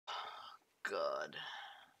God.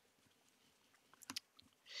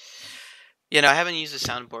 Yeah, no, I haven't used the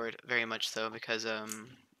soundboard very much though because I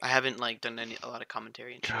haven't like done a lot of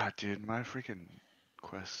commentary and shit. God, dude, my freaking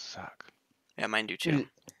quests suck. Yeah, mine do too. Dude,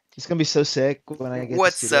 it's gonna be so sick when I get the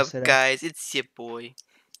What's studio up, set up. guys? It's your boy.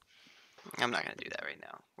 I'm not gonna do that right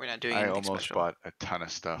now. We're not doing I anything almost special. bought a ton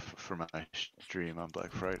of stuff for my stream on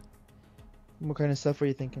Black Friday. What kind of stuff were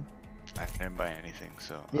you thinking? I didn't buy anything,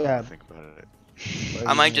 so I Yeah. don't think about it. Are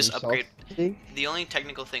I you might gonna just be upgrade. salty? The only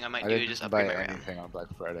technical thing I might I do is just didn't buy upgrade my RAM. anything on Black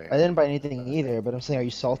Friday. I didn't buy anything either, but I'm saying, are you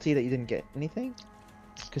salty that you didn't get anything?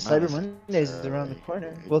 Because Not Cyber Monday is around the necessarily.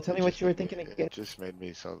 corner. Well, tell me what you were thinking It again. just made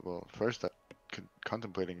me so. Well, first I'm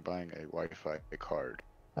contemplating buying a Wi-Fi card.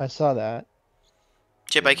 I saw that.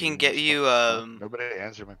 Chip, I can get you Nobody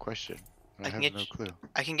answered my question. I can have get no clue.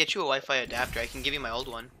 I can get you a Wi-Fi adapter. I can give you my old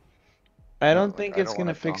one. I No, don't like, think I it's don't want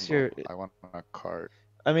gonna a fix dongle. your. I want a card.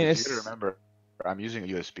 I mean, You it's. gotta remember, I'm using a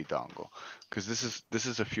USB dongle because this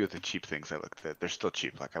is a few of the cheap things I looked at. They're still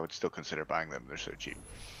cheap. Like I would still consider buying them. They're so cheap.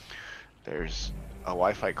 There's a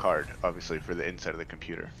Wi-Fi card, obviously, for the inside of the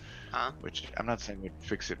computer. Huh? Which I'm not saying would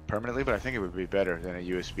fix it permanently, but I think it would be better than a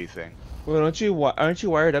USB thing. Well, aren't you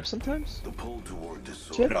wired up sometimes? The pull toward this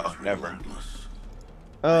Chip? No, never. relentless.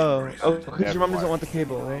 Oh, because Never your mom doesn't wired. want the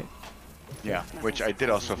cable, right? Yeah, which I did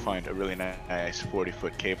also find a really nice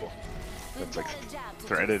 40-foot cable that's like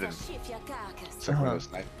threaded and it's like one of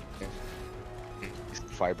those nice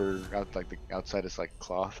fiber out, like the outside is like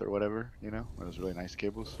cloth or whatever, you know, one of those really nice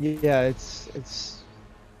cables. Yeah, it's.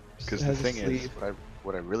 Because it the has a thing is, sleeve.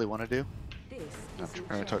 what I really want to do, I'm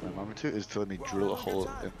trying to talk my mom into, is to let me drill a hole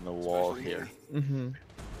in the wall here Mm-hmm.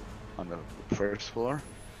 on the first floor,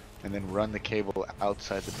 and then run the cable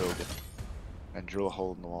outside the building, and drill a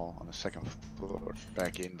hole in the wall on the second floor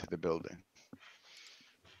back into the building.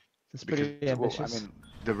 It's pretty ambitious. Well, I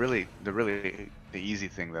mean, the easy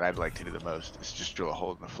thing that I'd like to do the most is just drill a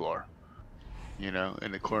hole in the floor, you know,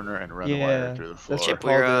 in the corner and run the wire through the floor. That's Chip,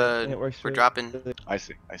 what Paul did, and it works we're really dropping. good. I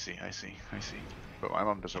see. But my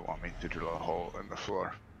mom doesn't want me to drill a hole in the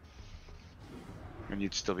floor. And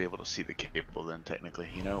you'd still be able to see the cable then, technically,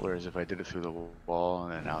 you know? Whereas if I did it through the wall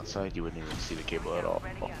and then outside, you wouldn't even see the cable at all.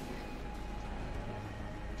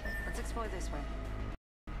 Let's explore this way.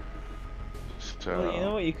 So, Well, you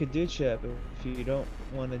know what you could do, Chip? If you don't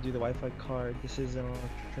want to do the Wi-Fi card, this is an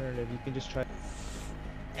alternative. You can just try.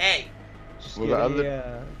 Hey. Just Well,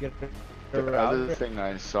 get the a the other thing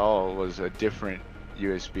I saw was a different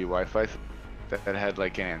USB Wi-Fi that had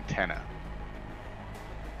like an antenna.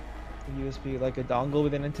 USB, like a dongle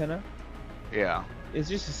with an antenna. Yeah. It's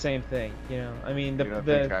just the same thing, you know. I mean, You don't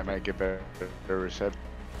think I might get better reception?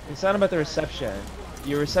 it's not about the reception.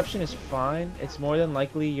 Your reception is fine. It's more than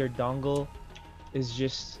likely your dongle is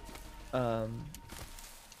just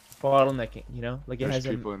bottlenecking, you know? Like it There's has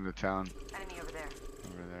people in the town Enemy over there.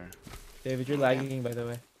 over there. David, you're lagging, by the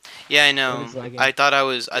way. Yeah, I know. David's lagging. I thought I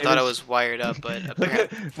was David's- wired up, but look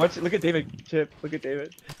apparently, look at David, Chip. Look at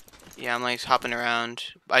David. yeah, I'm like hopping around.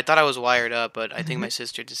 I thought I was wired up, but I think my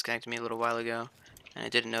sister disconnected me a little while ago, and I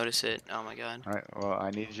didn't notice it. Oh my god. Alright, well,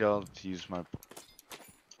 I need y'all to use my...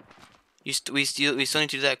 We still need to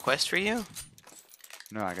do that quest for you?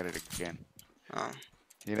 No, I got it again. Oh.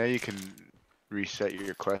 You know you can reset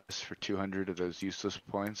your quests for 200 of those useless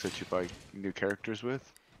points that you buy new characters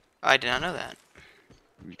with? I did not know that.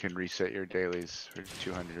 You can reset your dailies for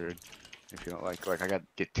 200 if you don't like I got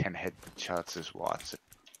get 10 headshots as Watson.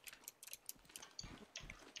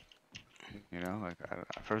 You know, like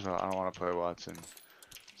first of all, I don't want to play Watson.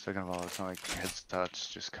 Second of all, it's not like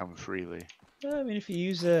headshots just come freely. Well, I mean, if you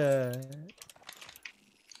use an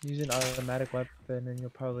automatic weapon, then you'll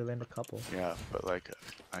probably land a couple. Yeah, but like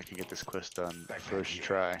I can get this quest done the first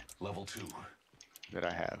try Level 2. that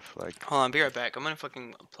I have. Like, Hold on, be right back. I'm gonna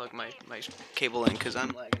fucking plug my cable in because I'm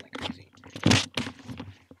lagging like crazy.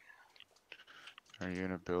 are you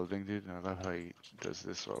in a building, dude? I love how he does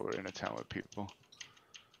this while we're in a town with people.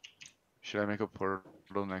 Should I make a portal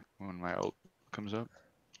next when my ult comes up?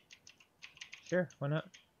 Sure, why not?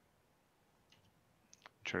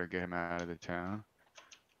 Try to get him out of the town.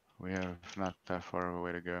 We have not that far of a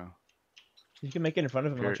way to go. You can make it in front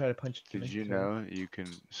of him. I'll Here, try to punch him. Did you know you can?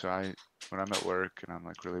 So when I'm at work and I'm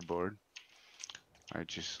like really bored, I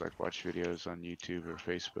just like watch videos on YouTube or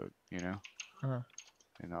Facebook, you know, Uh-huh.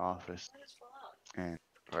 in the office. And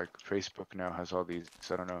like Facebook now has all these.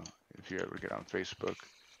 I don't know if you ever get on Facebook.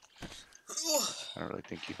 I don't really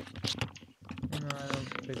think you. No, I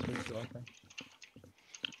don't Facebook too often.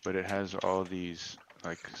 But it has all these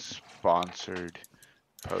like sponsored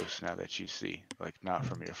post now that you see, like not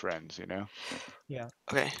from your friends, you know? Yeah.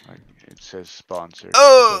 Okay. Like it says sponsored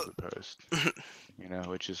Oh. above the post, you know,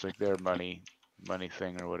 which is like their money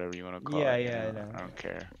thing or whatever you want to call Yeah, it. You yeah, I know, know. I don't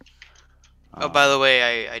care. Oh, by the Um,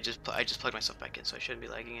 way, I just plugged myself back in, so I shouldn't be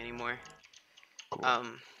lagging anymore. cool.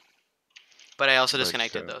 But I also But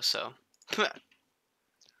disconnected though, so.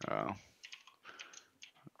 oh,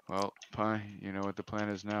 well, Pi, you know what the plan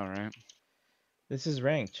is now, right? This is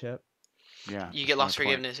ranked, Chip. Yeah, You get that's my lost point.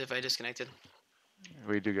 forgiveness if I disconnected.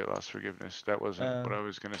 We do get lost forgiveness. That wasn't what Um, I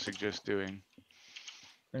was gonna suggest doing.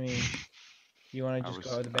 I mean, you want to just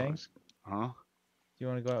go out with a I bang? was, huh? Do you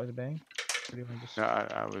want to go out with a bang? Or do you want to just? No,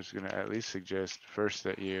 I was gonna at least suggest first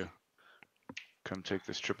that you come take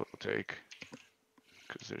this triple take,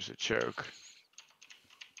 because there's a choke.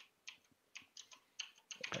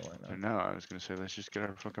 Oh, why not? But no, I was gonna say let's just get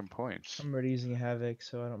our fucking points. I'm already using Havoc,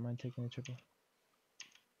 so I don't mind taking the triple.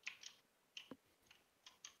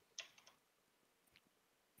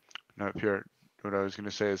 No, Pure. What I was gonna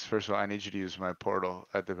say is, first of all, I need you to use my portal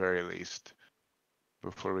at the very least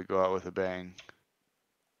before we go out with a bang.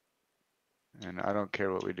 And I don't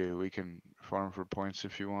care what we do. We can farm for points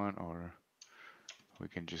if you want, or we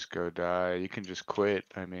can just go die. You can just quit.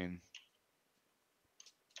 I mean,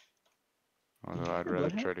 Did although you I'd get a rather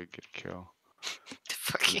bloodhound? try to get kill.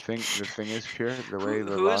 Fucking. The thing is, Pure, the way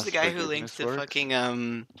the Who is the lost guy who linked forgiveness the works, fucking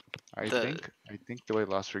the I think the way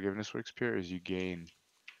lost forgiveness works, Pure, is you gain.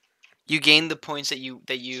 you gain the points that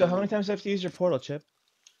So how many you times do I have to use your portal, Chip?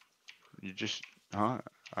 You just, huh?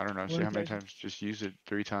 I don't know. How See many how many times? times. Just use it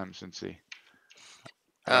 3 times and see.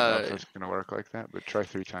 I don't know if uh that's gonna work like that, but try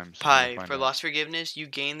 3 times and you'll Pi find for out. lost forgiveness, you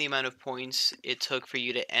gain the amount of points it took for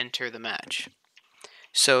you to enter the match.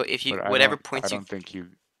 So if you But whatever I points don't think you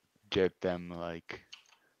get them like,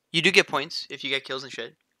 you do get points if you get kills and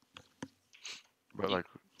shit. but You, like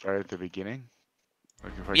right at the beginning.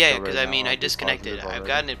 Like if I yeah, kill because right I now, mean I I'll be disconnected. positive I've already.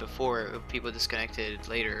 gotten it before of people disconnected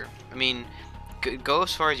later. I mean, go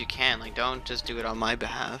as far as you can. Like don't just do it on my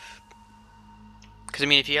behalf. Because I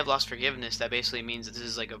mean, if you have lost forgiveness, that basically means that this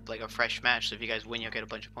is like a fresh match. So if you guys win, you'll get a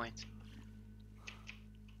bunch of points.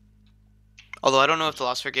 Although I don't know if the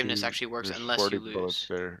lost forgiveness actually works There's unless 40 you bullets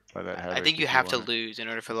lose. there by that I think havoc you if you have to want it. lose in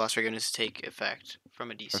order for the lost forgiveness to take effect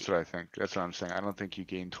from a That's DC. what I think. That's what I'm saying. I don't think you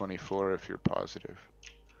gain 24 if you're positive.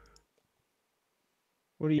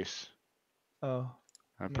 What do you? Yes. Oh,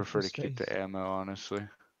 I make prefer no to keep the space. ammo honestly,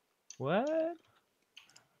 What?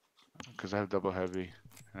 because I have double heavy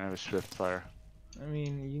and I have a swift fire. I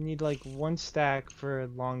mean, you need like one stack for a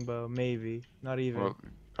longbow, maybe. Not even. Well,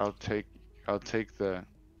 I'll take I'll take the.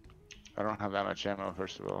 I don't have that much ammo.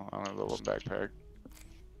 First of all, I only have the one backpack,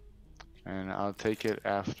 and I'll take it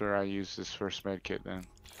after I use this first med kit then,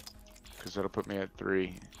 because that'll put me at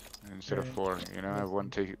 3 instead of Alright. 4. You know, I have one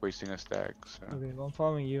Listen. take wasting a stack. So Okay, well I'm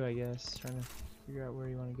following you, I guess. Trying to figure out where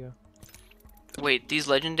you want to go. Wait, these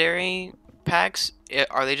legendary packs,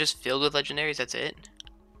 are they just filled with legendaries? That's it?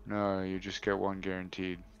 no, you just get one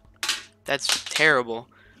guaranteed. That's terrible.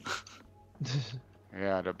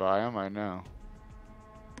 Yeah, to buy them, I know.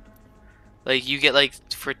 Like you get like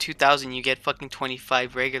for 2,000, you get fucking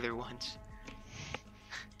 25 regular ones.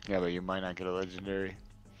 Yeah, but you might not get a legendary.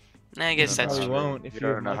 Nah, I You guess You don't know that's probably how true. won't you if you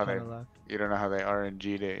have don't know my how kind they of luck. you don't know how they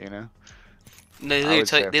RNG'd it. You know. They I literally would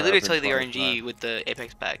say if they I literally open tell you the 25. RNG with the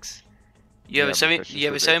Apex packs. Yeah, but that's You just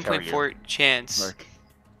have a what they tell you. 7.4 chance, Like,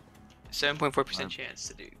 7.4% I'm-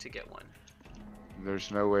 chance to get one. there's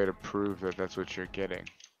no way to prove that that's what you're getting.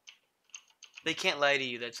 They can't lie to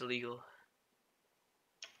you. That's illegal.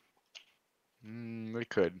 They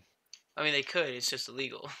could. I mean, they could. It's just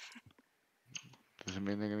illegal. Doesn't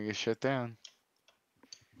mean they're gonna get shut down.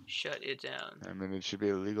 Shut it down. I mean, it should be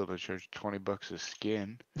illegal to charge $20 a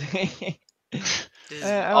skin. This is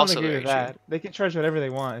I don't also agree very with true. that. They can charge whatever they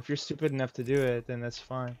want. If you're stupid enough to do it, then that's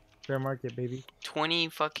fine. Fair market, baby.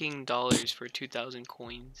 $20 fucking dollars for 2,000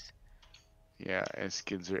 coins. Yeah, and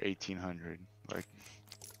skins are 1800. Like,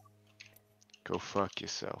 go fuck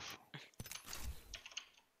yourself.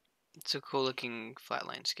 It's a cool looking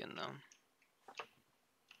flatline skin though.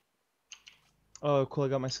 Oh, cool. I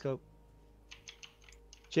got my scope.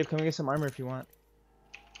 Chip, come and get some armor if you want.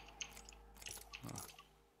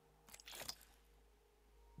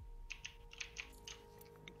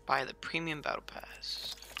 Buy the premium battle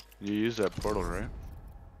pass. You use that portal, right?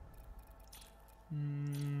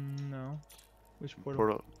 No. Which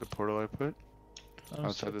portal? The portal I put Oh,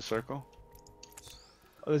 outside the circle.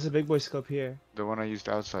 oh, there's a big boy scope here. The one I used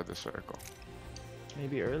outside the circle.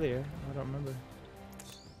 Maybe earlier. I don't remember. Do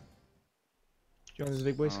you want this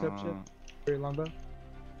big boy scope, Chip? For your longbow?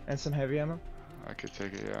 And some heavy ammo? I could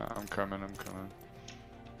take it. Yeah, I'm coming.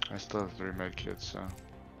 I still have 3 med kits, so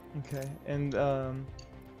Okay, and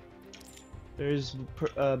there's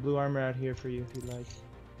blue armor out here for you if you'd like.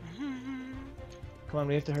 Come on,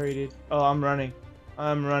 we have to hurry, dude. Oh, I'm running.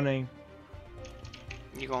 I'm running.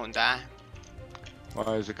 You gonna die.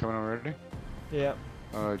 Why is it coming already? Yeah.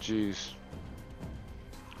 Oh, jeez.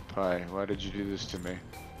 Pi, why did you do this to me?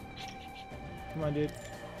 Come on, dude.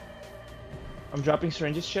 I'm dropping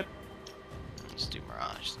syringes, Chip. Let's do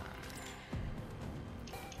Mirage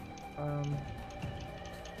then.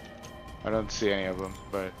 I don't see any of them,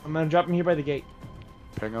 but I'm gonna drop them here by the gate.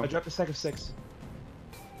 ping them. I dropped a stack of 6.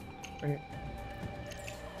 Right here.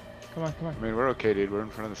 Come on, come on. I mean, we're okay, dude. We're in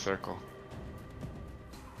front of the circle.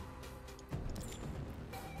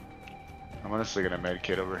 I'm honestly gonna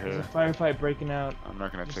medkit over There's here. a firefight breaking out. I'm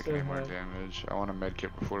not gonna Just take stay any more ahead. damage. I want to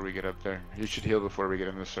medkit before we get up there. You should heal before we get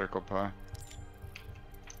in the circle, Pi.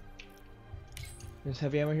 There's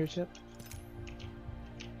heavy ammo here, Chip.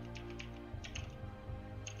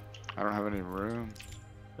 I don't have any room.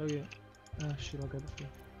 Oh yeah. Oh shoot, I'll grab it for you.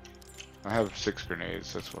 I have 6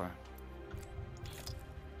 grenades, that's why.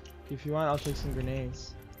 If you want, I'll take some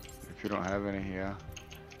grenades. If you don't have any, yeah.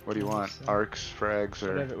 What do you I want? think so. Arcs, frags,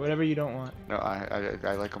 or... Whatever you don't want. No,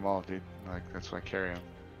 I like them all, dude. Like, that's why I carry them.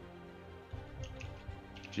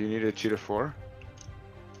 Do you need a 2 to 4?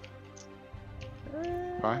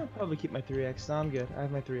 Why? I'll probably keep my 3x. No, I'm good. I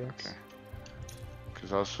have my 3x. Okay.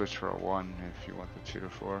 Because I'll switch for a 1 if you want the 2 to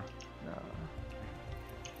 4.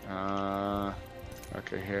 No.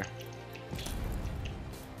 Okay, here.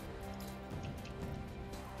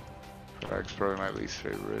 Frag's probably my least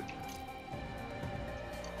favorite.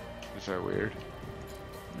 Is that weird?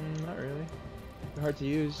 Not really. They're hard to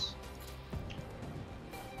use.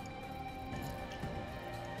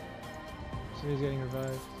 Somebody's getting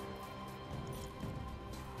revived.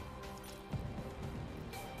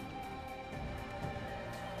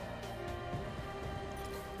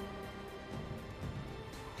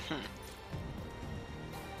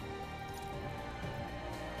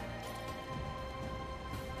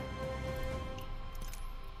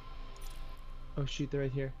 Oh shoot, they're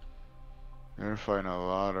right here. They're fighting a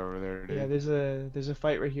lot over there, dude. Yeah, there's a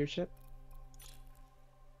fight right here, Chip.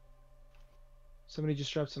 Somebody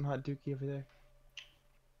just dropped some hot dookie over there.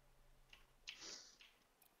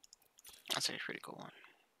 That's a pretty cool one.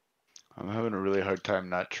 I'm having a really hard time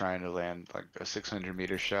not trying to land like a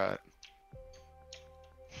 600-meter shot.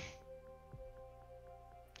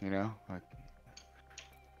 You know? Like,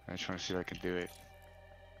 I just want to see if I can do it.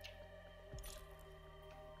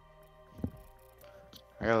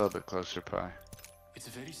 I got a little bit closer, Pi. It's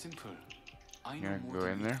very simple. I You know gonna more go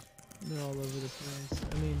than in you. there? They're all over the place.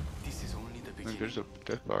 I mean, This is only the Look, beginning. there's a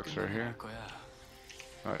death box right here. Koya.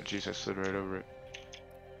 Oh, jeez, I slid right over it.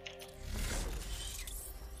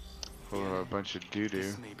 Full of a bunch of doo-doo.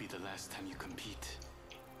 This may be the last time you compete.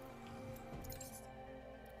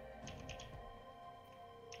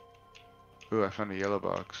 Ooh, I found a yellow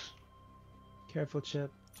box. careful,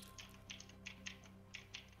 Chip.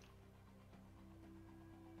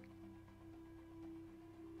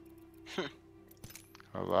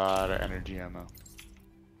 A lot of energy ammo.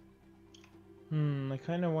 I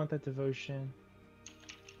kind of want that devotion.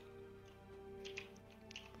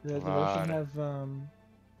 Does that Lot. devotion have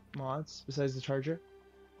mods besides the charger?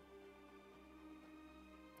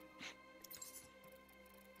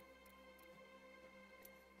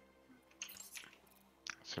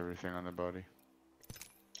 That's everything on the body.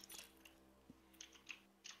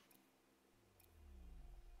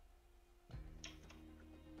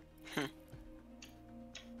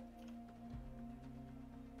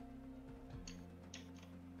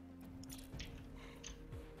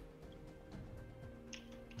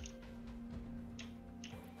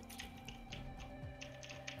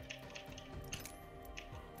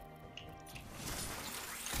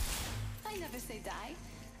 I never say die.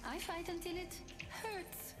 I fight until it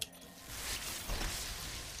hurts.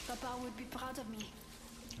 Papa would be proud of me.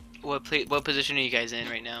 What position are you guys in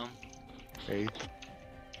right now? 8th.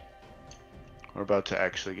 We're about to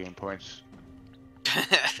actually gain points.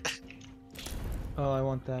 Oh, I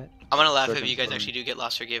want that. I'm gonna laugh if Second you guys one. actually do get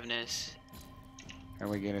lost forgiveness. And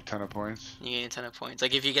we gain a ton of points. You gain a ton of points.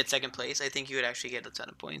 Like if you get second place, I think you would actually get a ton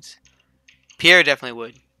of points. Pierre definitely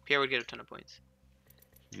would. Pierre would get a ton of points.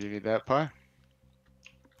 You need that, Pi?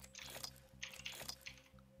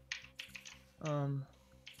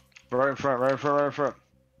 Right in front, right in front, right in front.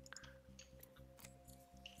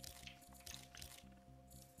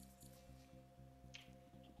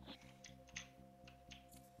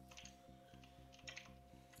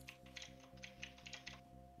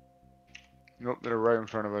 Nope, they're right in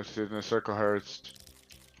front of us, dude, and the circle hurts.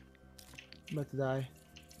 I'm about to die.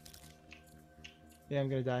 Yeah, I'm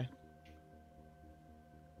gonna die.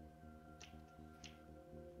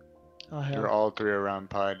 Oh hell. You're all three around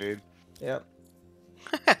pi, dude. Yep.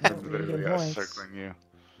 They're We're literally getting us points. circling you.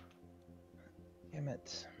 Damn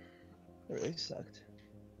it. That really sucked.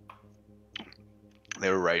 They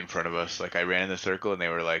were right in front of us. Like I ran in the circle and they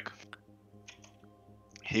were like,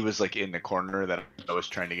 he was like in the corner that I was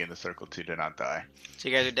trying to get in the circle to not die. So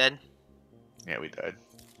you guys are dead? Yeah, we died.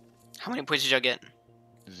 How many points did y'all get?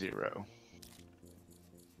 0.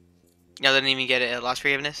 Y'all didn't even get it. Lost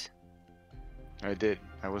forgiveness? I did.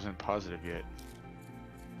 I wasn't positive yet.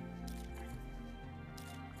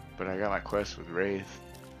 But I got my quest with Wraith.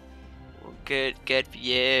 Well, good for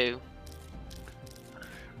you.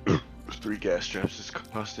 3 gas traps is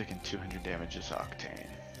caustic and 200 damage is octane.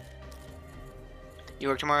 You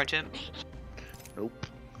work tomorrow, Chip? Nope.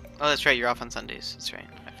 Oh, that's right. You're off on Sundays. That's right.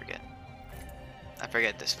 I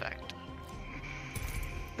forget this fact.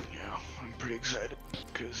 Yeah, I'm pretty excited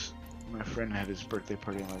because my friend had his birthday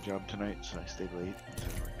party on my job tonight, so I stayed late to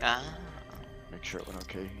Ah. make sure it went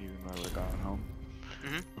okay, even though I would have gone home.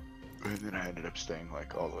 And then I ended up staying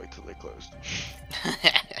like all the way till they closed.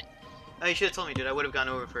 Oh, you should have told me, dude. I would have gone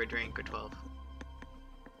over for a drink or 12.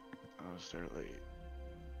 I was there late.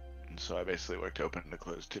 And so I basically worked open to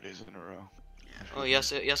close 2 days in a row. Yeah. Oh, you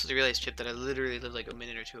also have to realize, Chip, that I literally live like a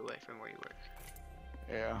minute or 2 away from where you work.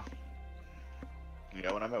 Yeah.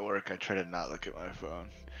 Yeah, when I'm at work, I try to not look at my phone.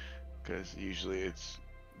 Because usually it's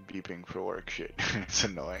beeping for work shit. It's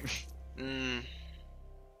annoying. That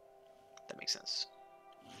makes sense.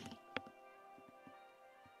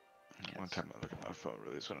 One time I look at my phone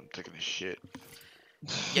really is when I'm taking a shit.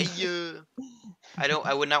 Yeah.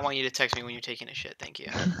 I would not want you to text me when you're taking a shit. Thank you.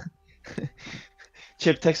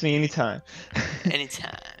 Chip, text me anytime.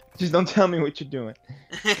 Anytime. Just don't tell me what you're doing.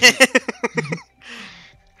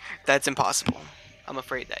 That's impossible. I'm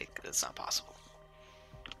afraid that's not possible.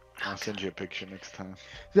 I'll send you a picture next time.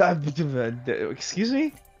 Excuse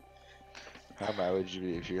me? How mad would you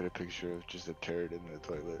be if you got a picture of just a turd in the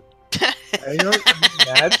toilet? I don't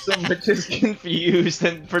mad so much as confused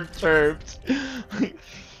and perturbed.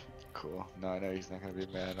 Cool. No, I know he's not gonna be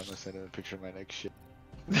mad. I'm gonna send him a picture of my next shit.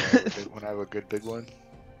 When I have a good big one.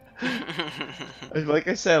 Like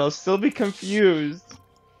I said, I'll still be confused.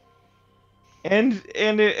 And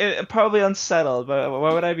it probably unsettled, but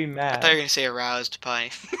why would I be I mad? thought you were gonna say aroused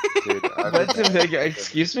pie. Dude, What the-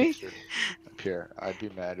 excuse me? Pierre, I'd be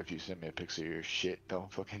mad if you sent me a picture of your shit.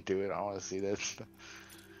 Don't fucking do it. I want to see this.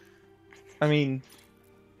 I mean,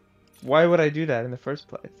 why would I do that in the first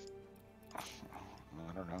place? I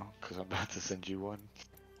don't know, because I'm about to send you one.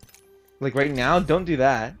 Like right now, don't do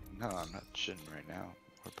that. No, I'm not shitting right now.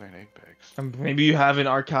 We're playing Apex. Maybe you have an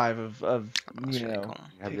archive of That's you really know. cool.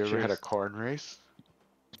 Have you ever had a pictures. corn race?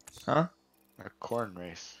 Huh? A corn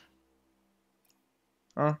race.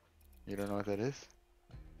 Huh? You don't know what that is?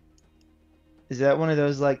 Is that one of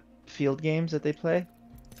those like field games that they play?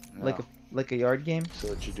 No. Like a yard game? So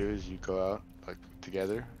what you do is you go out like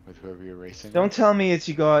together with whoever you're racing. Don't with. tell me it's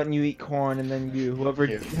you go out and you eat corn and then whoever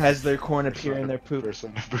Yeah. has their corn First appear one in to- their poop. First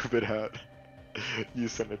one to poop it out. You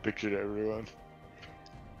send a picture to everyone.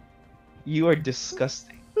 You are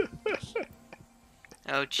disgusting.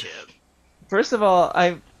 Oh, Chip. First of all,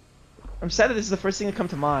 I'm sad that this is the first thing to come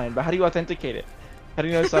to mind, but how do you authenticate it? How do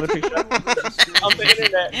you know it's not a picture on the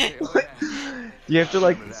internet? Do you have to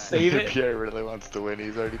like save it? Pierre really wants to win.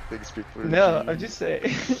 He's already thinks people are No, I'm genius. just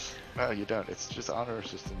saying. No, you don't. It's just honor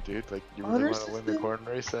system, dude. Like, you really Honor want to win the system? corn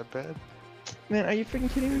race that bad? Man, are you freaking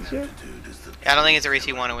kidding me, Joe? I don't think it's a race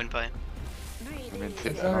you want to win, pie. I mean,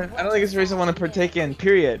 I don't think it's a race I want to partake in,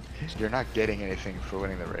 period. you're not getting anything for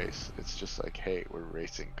winning the race. It's just like, hey, we're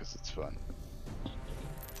racing because it's fun.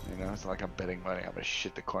 You know, it's not like I'm betting money. I'm gonna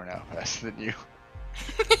shit the corn out faster than you.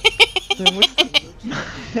 Then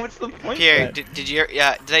what's the point Pierre, then?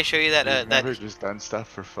 did I show you that You've that never just done stuff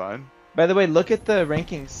for fun? By the way, look at the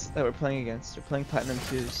rankings that we're playing against. We're playing Platinum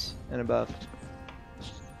 2s and above. It's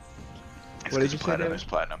What did 'cause you say, platinum David? is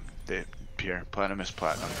platinum. Pierre, platinum is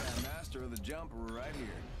platinum. Master of the jump right here.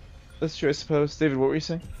 That's true, I suppose. David, what were you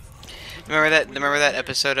saying? remember that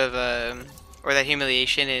episode of or that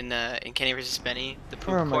humiliation in Kenny vs Benny, the poop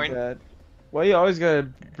Oh my corn? god. Why you always gotta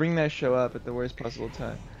bring that show up at the worst possible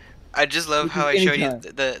time? I just love Which how I is showed you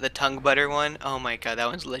anytime. the tongue butter one. Oh my god, that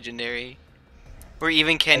one's legendary. Where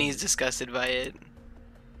even Kenny's disgusted by it.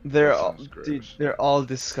 They're That all, sounds dude, gross. they're all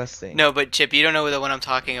disgusting. No, but Chip, you don't know the one I'm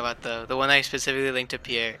talking about though. The one I specifically linked to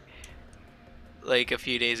Pierre, like a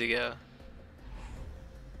few days ago.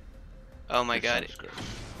 Oh my That god, sounds gross.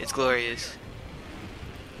 it's glorious.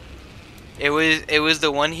 It was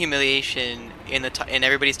the one humiliation in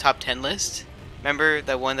everybody's top 10 list Remember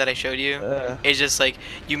that one that I showed you? Uh, It's just like,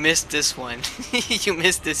 you missed this one. You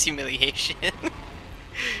missed this humiliation.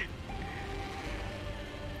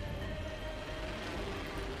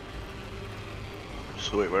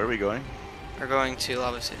 So wait, where are we going? We're going to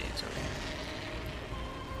Lava City. It's over here.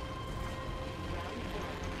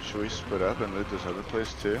 Should we split up and loot this other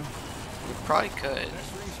place too? We probably could. Next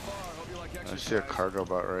ring's far. Hope you like I see a exercise. cargo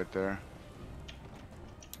bot right there.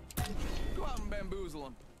 Go out and bamboozle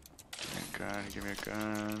him. Give me a gun, give me a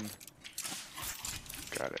gun.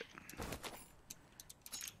 Got it.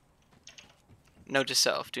 Note to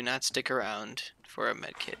self, do not stick around for a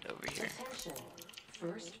med kit over here. Attention.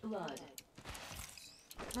 First blood.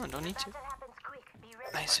 No, don't need to.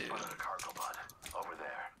 Nice.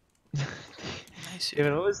 Nice.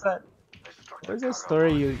 David, what was that? What was that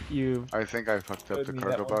story you? I think I fucked up Showed the me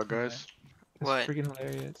cargo that one bot, guys. It's What? freaking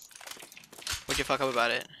hilarious. What'd you fuck up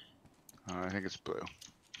about it? I think it's blue.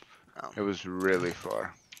 Oh. It was really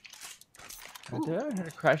far. I heard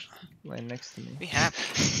a crash land next to me. We have.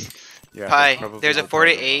 Yeah. Pi, that's probably there's a the 4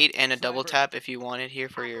 to cargo bot. 8 and a double tap if you want it here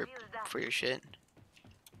for your shit.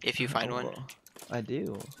 If you find one. well, I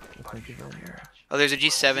do. Thank you very much. Oh, there's a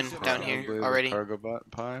G7 down Probably here the already. cargo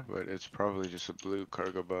bot, Pi, but it's probably just a blue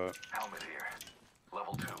cargo bot. Helmet here.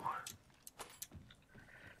 Level 2.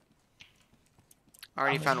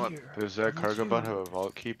 Already found one. Does that cargo bot have a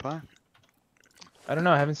vault key, Pi? I don't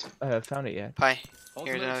know. I haven't found it yet. Pi,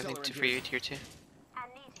 Ultimate here's another thing accelerant for here. you, tier 2.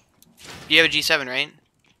 You have a G7, right?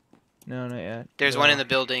 No, not yet. There's Yeah. one in the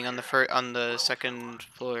building on the second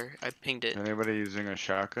floor. I pinged it. Anybody using a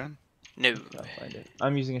shotgun? No. I'll find it.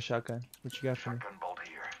 I'm using a shotgun. What you got for me? Shotgun bolt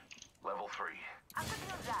here. Level 3.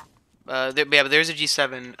 Yeah, but there's a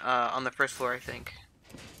G7 on the first floor, I think.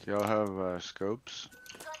 Do y'all have scopes?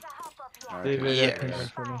 I David, do. Yeah. ping it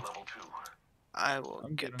for me. Level 2. I will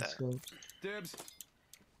I'm get good on that. scopes. Dibs.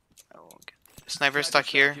 I will get that. Sniper stuck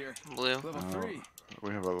here. Blue. Level Oh. 3.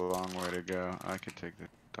 We have a long way to go. I could take the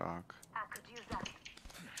dock.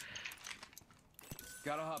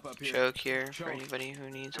 Gotta hop up here. Choke here for Choke. anybody who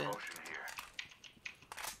needs it. Devotion here.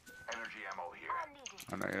 Energy ammo here.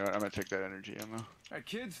 Oh no, you know what? I'm gonna take that energy ammo. Alright,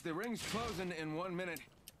 kids, the ring's closing in 1 minute.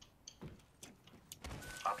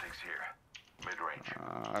 Optics here. Mid-range.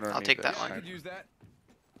 I don't I'll need take that Yeah, one. I could use that.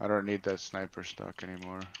 I don't need that sniper stock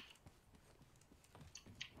anymore.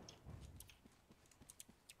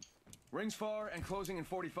 Ring's far and closing in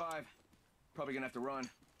 45. Probably gonna have to run.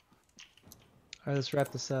 Alright, let's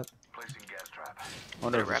wrap this up. Placing gas trap.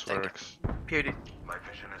 Wonder if wrap this that works. Here, My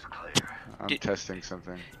vision is clear. I'm Did- testing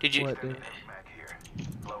something. did you What, dude? Mag here.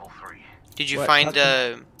 Level 3. did you What? find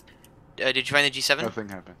How did you find the G7? Nothing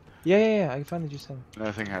happened. Yeah. I can find the G7.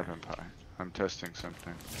 Nothing happened, Pi. I'm testing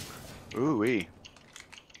something. Ooh wee.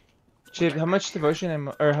 Chip, how much devotion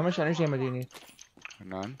ammo, or how much energy ammo do you need?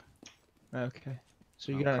 None. Okay.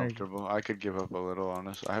 So you I'm got energy. comfortable. I could give up a little,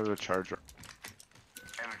 honest. I have a charger.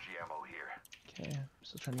 Energy ammo here. Okay. I'm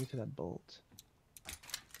still trying to get to that bolt.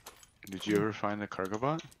 Did you ever find the cargo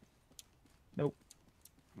bot? Nope.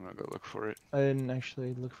 I'm gonna go look for it. I didn't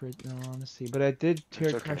actually look for it in all honesty, but I did hear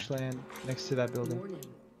It's a okay. crash land next to that building.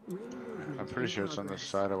 I'm pretty sure it's on the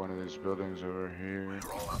side of one of these buildings over here.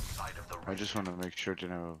 Roll outside of the I just want to make sure it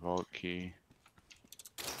didn't have a vault key.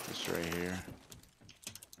 It's right here.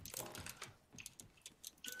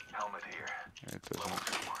 helmet here. It doesn't.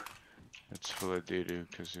 It's full of doo-doo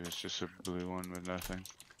because it was just a blue one with nothing.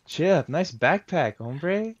 Chip, nice backpack,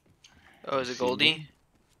 hombre. Oh, is it See Goldie? me?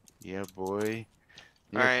 Yeah, boy.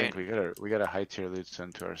 You Alright. think we got a high tier loot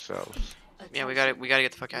sent to ourselves. Yeah, we gotta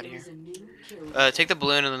get the fuck out of here. Take the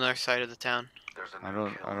balloon on the north side of the town. There's a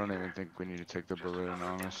I don't even think we need to take the balloon,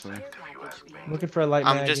 honestly. if you ask me. I'm looking for a light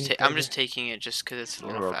I'm mag. just any I'm further? just taking it just because it's a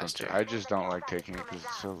You're little welcome faster. to. I just don't like taking it because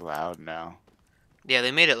it's so loud now. Yeah,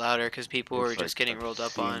 they made it louder because people were It's, just like, getting rolled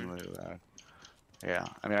up on. obscenely loud. Yeah,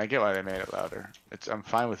 I mean, I get why they made it louder. I'm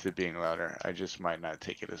fine with it being louder. I just might not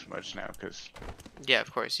take it as much now because Yeah,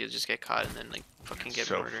 of course, you'll just get caught and then like fucking it's get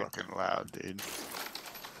so murdered. fucking loud, dude.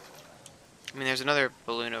 I mean, there's another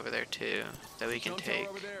balloon over there too that we can Jump tower take.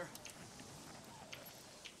 over there.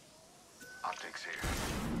 Optics here.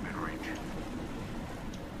 Mid-range.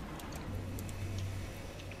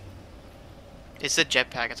 It's the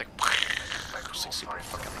jetpack. It's like, it's like super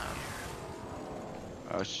fucking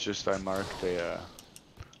loud. It's just I marked a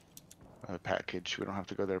package. We don't have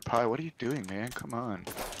to go there. Pi, what are you doing, man? Come on.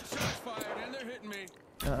 Shots fired and they're hitting me.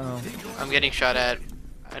 Uh-oh. I'm getting shot at.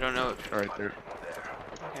 I don't know. Right there.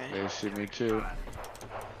 Okay. They see me too.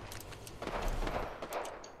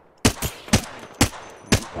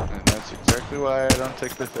 And that's exactly why I don't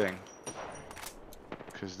take the thing.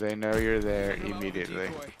 Because they know you're there Taking them out with a immediately.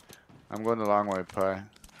 decoy. I'm going the long way, Pi.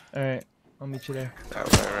 Alright. I'll meet you there.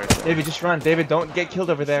 That way right there. David, just run. David, don't get killed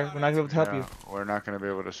over there. We're not gonna be able to help you. We're not gonna be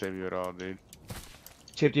able to save you at all, dude.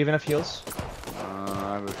 Chip, do you have enough heals?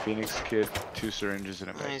 I have a Phoenix kit, 2 syringes, and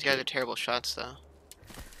a med These guys are kit. terrible shots though.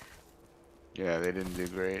 Yeah, they didn't do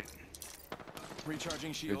great.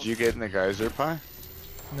 Recharging shield. Did you get in the geyser pie?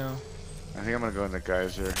 No. I think I'm gonna go in the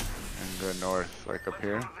geyser and go north, like up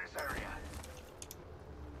here.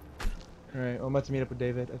 Alright, well, I'm about to meet up with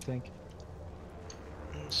David, I think.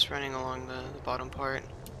 I'm just running along the bottom part.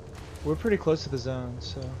 We're pretty close to the zone,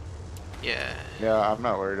 so. Yeah. Yeah, I'm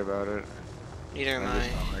not worried about it. Neither am I I.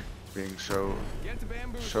 just don't like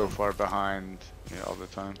being so far behind, all the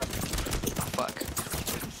time. Fuck.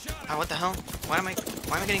 Oh, what the hell? Why am I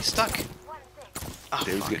getting stuck? Oh,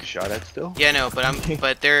 Dude, fuck. getting shot at still? Yeah, no,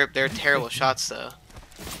 but they're terrible shots though.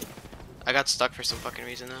 I got stuck for some fucking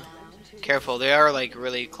reason though. Careful, they are like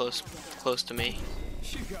really close to me.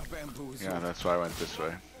 She got bamboozled. Yeah, that's why I went this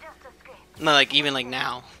way. No, like even like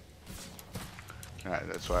now. Alright,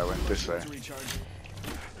 that's why I went this way. Recharge.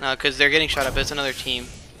 No, because they're getting shot up. It's another team.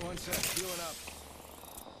 One sec, healing up.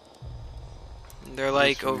 They're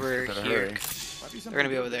like Please, over gotta here. hurry. They're gonna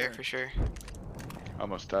be over there for sure.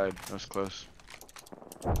 Almost died. That was close.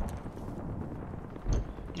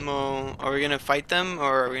 Well, are we gonna fight them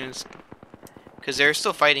or are we gonna? Because they're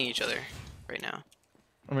still fighting each other right now.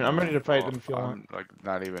 I mean, I'm ready to fight them if you want. I'm like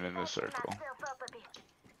not even in the circle.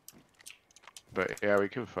 But yeah, we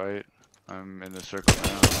can fight. I'm in the circle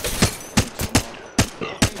now.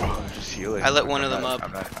 I'm just healing. I lit Like, one of them up.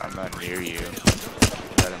 I'm not near you.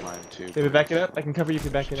 That in mind too. David, back it up. I can cover you if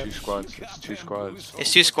you back it up. 2 squads. It's 2 squads.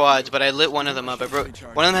 It's 2 squads, but I lit one of them up. One of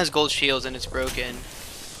them has gold shields and it's broken.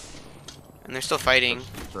 And they're still fighting.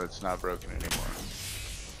 So it's not broken anymore.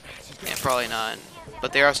 Yeah, probably not.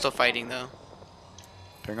 But they are still fighting though.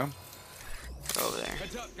 Ping them. Over there.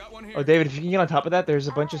 Heads up, got one here. Oh, David, if you can get on top of that, there's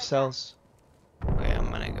a bunch of cells. Okay, I'm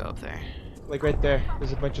gonna go up there. Like right there.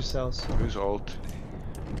 There's a bunch of cells. Who's ult?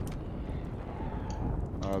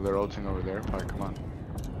 Oh, they're ulting over there. Probably, come on.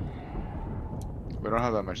 We don't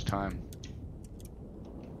have that much time.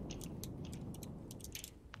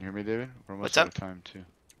 You hear me, David? We're almost What's out up? of time too.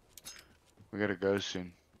 We gotta go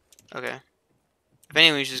soon. Okay. If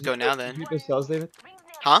anything, we should just go now Did then. you get those cells, David?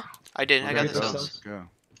 Huh? I did. We I got gotta the those go. cells. cells. Let's go.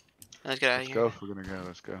 Let's get out of Let's here. go if we're gonna go.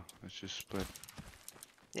 Let's go. Let's just split.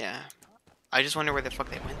 Yeah. I just wonder where the fuck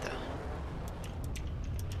they went though.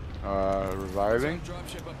 Reviving.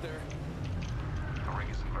 Dropship up there. The ring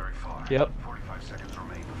isn't very far. Yep. 45 seconds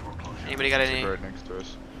remain before closure. Anybody got any? Right next to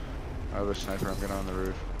us. I have a sniper. I'm getting on the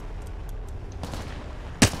roof.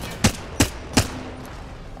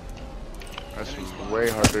 That's way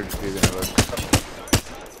harder to do than it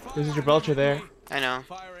looks. There's a Gibraltar there. I know.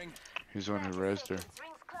 Firing. He's the one who rezzed her.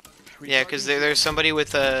 Yeah, because there's somebody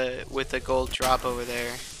with a gold drop over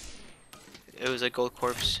there. It was a gold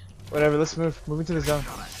corpse. Whatever, let's move. Moving to the zone.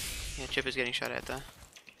 Yeah, Chip is getting shot at though.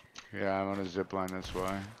 Yeah, I'm on a zip line. That's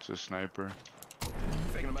why. It's a sniper.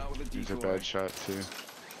 Faking him out with a He's a decoy. bad shot too.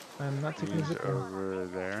 I'm not taking a He's zip line. over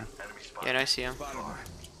there. Enemy spot. Yeah, and I see him. Spotted him.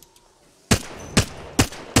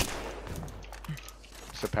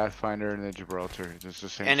 It's a Pathfinder and a Gibraltar. It's the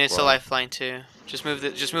same. And it's a squad. lifeline too. Just move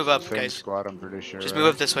up, Same guys. squad. I'm pretty sure. Just right?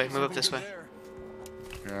 move up this way. Move up this way. There.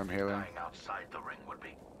 Yeah, I'm healing. Dying outside the ring would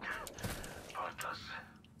be pointless.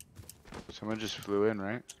 Someone just flew in,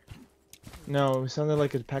 right? No, it sounded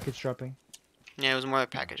like a package dropping. Yeah, it was more a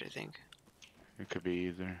package, I think. It could be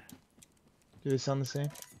either. Do they sound the same?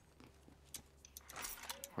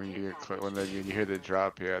 When you get when you hear the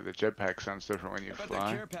drop, yeah, the jetpack sounds different when you I bet that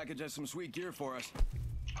fly. care package has some sweet gear for us.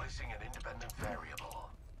 Placing an independent variable.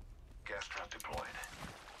 Gas trap deployed.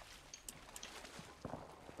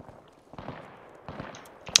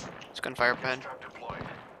 It's gunfire Gas pad. trap deployed.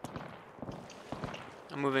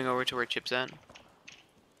 I'm moving over to where Chip's at.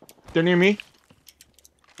 They're near me.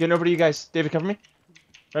 Getting over to you guys. David, cover me.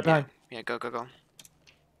 Right behind. Yeah, go, go, go.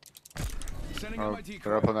 Sending out Oh, my decoy.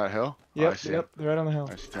 they're up on that hill? Oh, I Yep, see yep. They're right on the hill.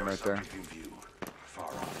 I see them right there. Subject in view. Far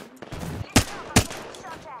off.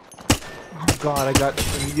 Oh god, I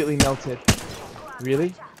got immediately melted.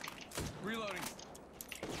 Really? Reloading.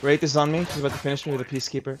 Wraith is on me. She's about to finish me with a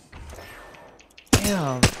Peacekeeper.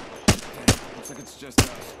 Damn. Looks like it's just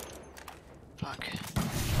us. Fuck.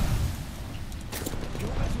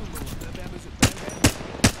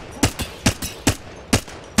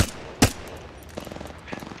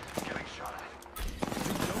 Getting shot at.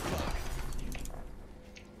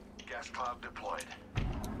 Gas cloud deployed.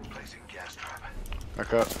 Placing gas trap.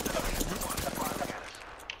 Back up.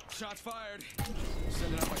 Shots fired.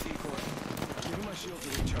 Sending out my decoy. Giving my shield to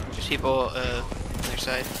recharge. There's people on their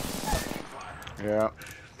side. Yeah.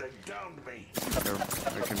 They downed me.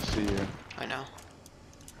 I can see you. I know.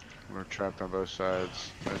 We're trapped on both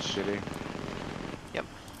sides. That's shitty. Yep.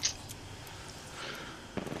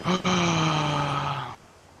 I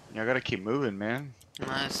gotta keep moving, man.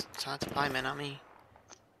 Nah, it's not to buy, man, not me.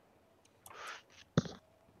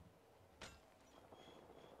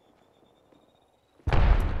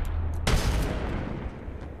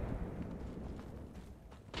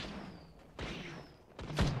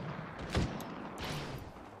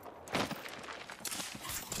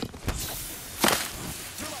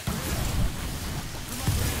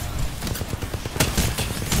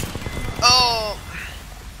 Oh!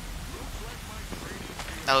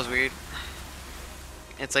 That was weird.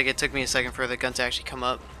 It's like it took me a second for the gun to actually come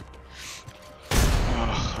up.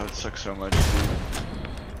 Oh, that sucks so much, dude.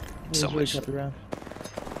 It So was really much. tough around.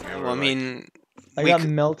 Yeah, Well, we're I like- mean, I we got could-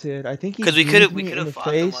 melted. I think he because we beamed could me in the have fought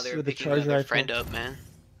them while face they were with a picking charge another rifle. friend up, man.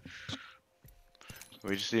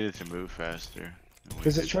 we just needed to move faster. and we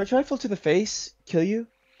Does a did. charge rifle to the face kill you?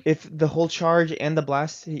 If the whole charge and the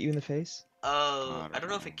blast hit you in the face? Oh, I don't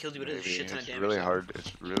know if it killed you, but it does a Maybe. shit ton of It's damage. really though. hard.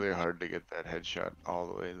 It's really hard to get that headshot all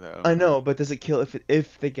the way though. I know, but does it kill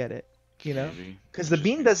if they get it? You know? Maybe. 'Cause It the just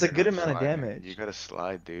beam means does a you're good not amount of sliding. damage. You gotta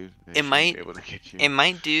slide, dude. They It shouldn't might- be able to get you. It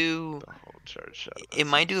might do. The whole charge shot. It That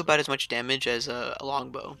might do sucks. about as much damage as a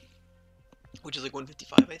longbow, which is like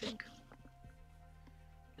 155, I think.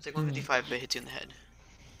 It's like 155 if it hits you in the head.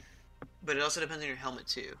 But it also depends on your helmet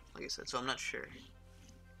too, like I said. So I'm not sure.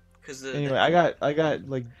 Cause Anyway, I got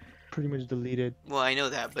like pretty much deleted. well, I know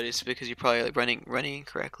that, but it's because you're probably like running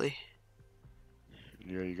incorrectly.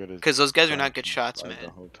 Yeah, you gotta. Because those guys are slide not good and shots, slide The man.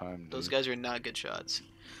 whole time, Those dude. guys are not good shots.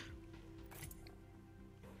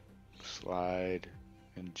 Slide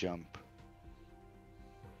and jump.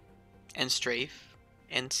 And strafe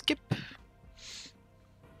and skip.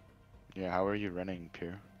 Yeah, how are you running,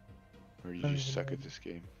 Pierre? Or you I don't just even suck know. at this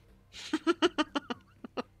game?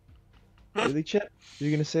 Really, Chet? You're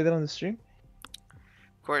gonna say that on the stream?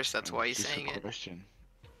 Of course, that's why he's Just a saying it. question.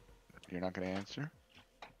 You're not gonna answer?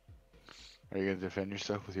 Are you gonna defend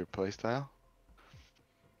yourself with your playstyle?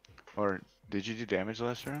 Or did you do damage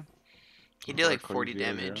last round? He did like Hardcore 40 0-0?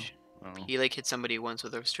 damage. Oh. He like hit somebody once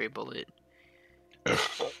with a straight bullet.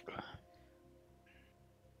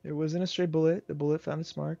 It wasn't a stray bullet. The bullet found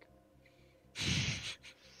its mark.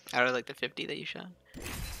 Out of like the 50 that you shot.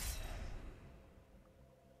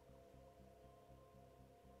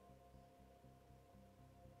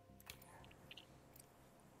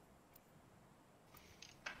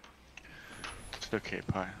 It's okay,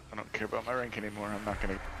 Pi. I don't care about my rank anymore. I'm not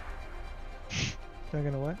gonna Not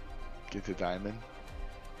gonna what? get to diamond.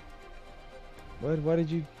 Why did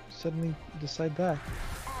you suddenly decide that?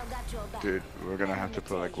 Dude, we're gonna have to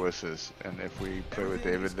play like wusses, and if we play with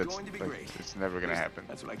Everything David, is that's going to be like, great. it's never gonna happen.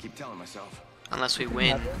 That's what I keep telling myself. Unless we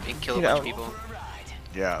win and kill a You bunch of know. people.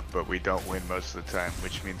 Yeah, but we don't win most of the time,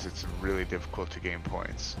 which means it's really difficult to gain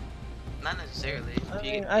points. Not necessarily.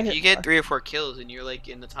 I If you get 3 or 4 kills and you're like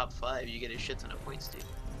in the top 5, you get a shit ton of points, dude.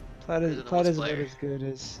 Plat is Because of the Plat is about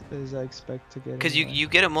multiplayer. as good as I expect to get. Because you, anyway. you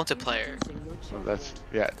get a multiplier. Well, that's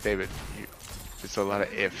yeah, David. It's a lot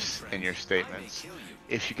of ifs in your statements.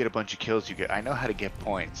 If you get a bunch of kills, you get. I know how to get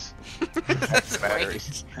points. That's That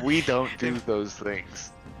matters. We don't do those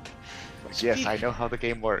things. Like, yes, I know how the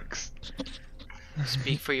game works.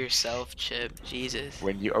 Speak for yourself, Chip. Jesus.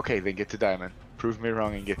 When you okay, then get to diamond. Prove me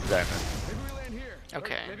wrong and get to diamond. Maybe we land here.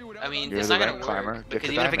 Okay. Maybe without I mean, You're it's the not gonna rank work. climber. Get Because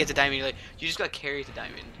to even if it gets to diamond. diamond, you're like, you just got carried to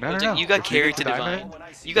diamond. No, It's no, like, no. you got If you carried get to to divine. diamond-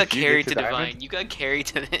 You got if you get carried to to divine. diamond- You got carried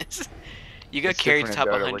to this. You got It's carried to different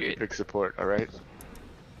top in Dota when you 100. pick support, all right?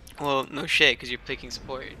 Well, no shit, because you're picking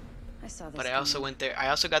support. I saw this But I also coming. went there. I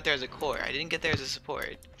also got there as a core. I didn't get there as a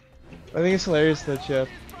support. I think it's hilarious though, Chip.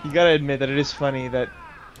 You gotta admit that it is funny that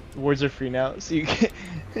words are free now, so you can.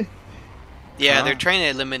 Yeah, Huh? they're trying to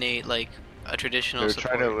eliminate like a traditional They're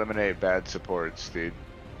support. trying to eliminate bad supports, dude.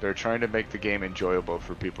 They're trying to make the game enjoyable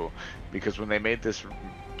for people. Because when they made this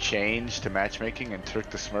change to matchmaking and took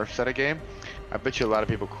the Smurfs out of game, I bet you a lot of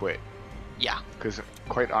people quit. Yeah. Because,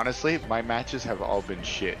 quite honestly, my matches have all been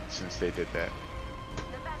shit since they did that.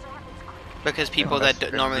 Because people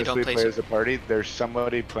that normally don't play. play as a party, there's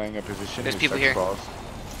somebody playing a position There's who people sucks here. balls.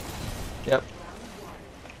 Yep.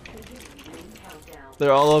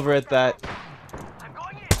 They're all over at that.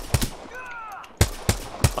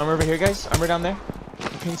 Armor over here, guys. Armor down there.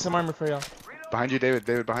 Ping some armor for y'all. Behind you, David.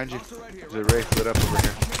 David, behind you. There's a Wraith lit up over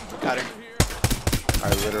here. Got her. I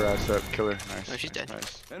lit her ass up. Kill her. Nice. Oh, she's nice, dead.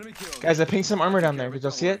 Nice. Enemy killed. Guys, I pinged some armor down there. Did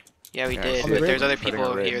y'all see it? Yeah, we Yeah, I did. see But it. there's other We're fighting people a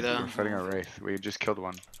over Wraith. here though. We're fighting a Wraith. We just killed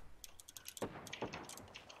one.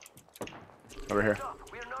 Over here.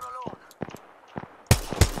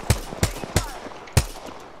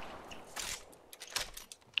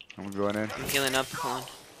 going in. I'm healing up. Hold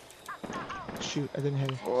on. Shoot, I didn't hit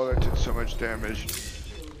him. Oh, that did so much damage.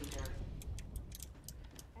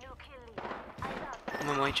 I'm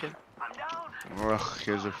on white chip. Ugh,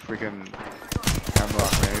 here's a freaking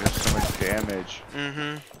hemlock, man. He does so much damage.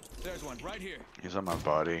 Mm-hmm. There's one right here. He's on my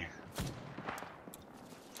body.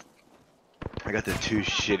 I got the two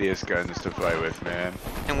shittiest guns to fight with, man.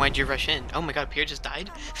 And why'd you rush in? Oh my god, Pierre just died?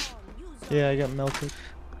 Yeah, I got melted.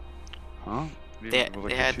 Huh? They- Well, they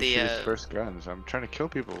the had two the, shittiest first guns. I'm trying to kill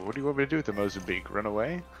people. What do you want me to do with the Mozambique? Run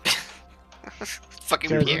away? Fucking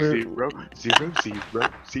Guys, Pierre. we're- Zero, zero,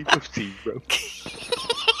 zero, zero.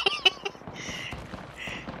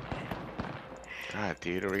 God,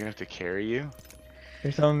 dude, are we gonna have to carry you?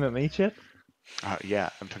 You're talking about me, Chip? Yeah,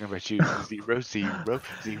 I'm talking about you. Zero, zero,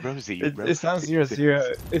 zero, zero. It sounds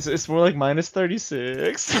 0-0. It's more like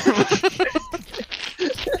 -36.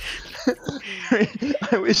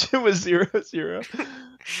 I wish it was 0-0.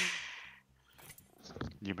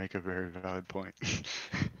 You make a very valid point.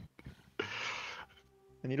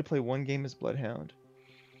 I need to play one game as Bloodhound,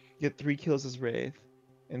 get 3 kills as Wraith,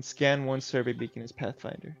 and scan 1 survey beacon as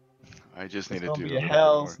Pathfinder. I just It's need to gonna do be a a little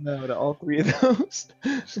hell's bit no to all 3 of those.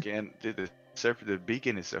 more. Scan. Dude, the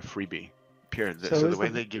beacon is a freebie. Pure. So is the way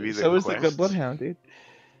they give you the so is the quests. good Bloodhound, dude.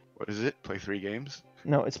 What is it? Play 3 games?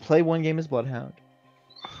 No, it's play 1 game as Bloodhound.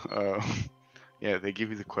 Oh. Yeah, they give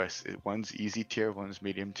you the quests. One's easy tier, one's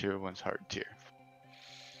medium tier, one's hard tier.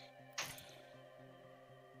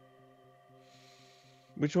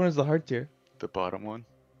 Which one is the hard tier? The bottom one.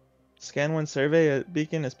 Scan 1 survey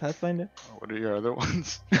beacon as Pathfinder. What are your other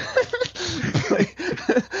ones? play,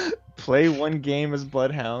 play 1 game as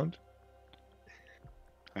Bloodhound.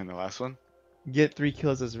 And the last one? Get 3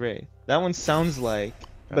 kills as Wraith. That one sounds like,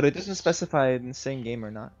 but it doesn't specify in the same game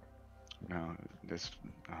or not. No, this.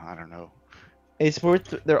 I don't know. It's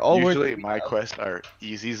worth. They're all Usually worth. my quests are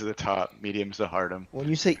easy's the top, medium's the hardum. When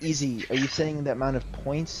you say easy, are you saying the amount of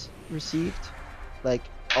points received? Like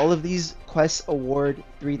all of these quests award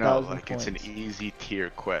 3,000 No, like points. it's an easy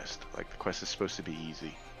tier quest. Like the quest is supposed to be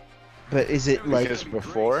easy. But is it like? Because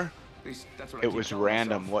before At least that's what I it keep was telling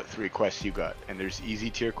random myself. what 3 quests you got, and there's easy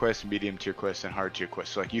tier quests, medium tier quests, and hard tier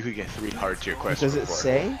quests. So like you could get 3 hard tier quests. Does it before.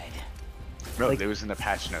 say? No, like- it was in the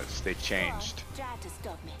patch notes. They changed. Try to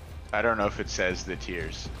stop me. I don't know if it says the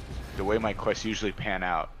tiers. The way my quests usually pan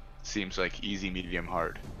out seems like easy, medium,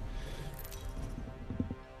 hard.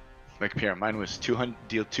 Like Pierre, mine was 200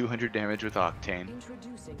 deal 200 damage with Octane.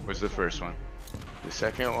 Was the first one. The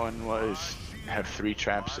second one was have 3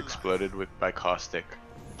 traps exploded by caustic.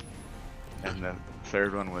 And the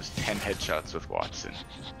third one was 10 headshots with Watson.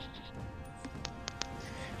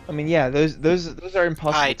 I mean, yeah, those are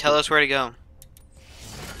impossible. Alright, tell us where to go.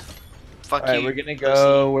 Fuck Alright, you. we're gonna pussy.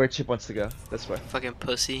 go where Chip wants to go. That's why. Fucking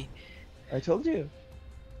pussy. I told you.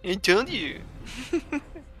 I told you.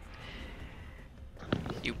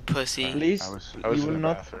 You pussy. Please, I was you in will the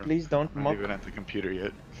not. bathroom. Please don't I'm mock. not even at the computer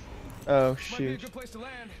yet. Oh Might be a shoot. good place to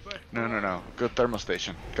land, but No. Go thermal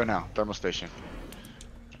station. Go now. Thermal station.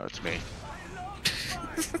 Oh, it's me.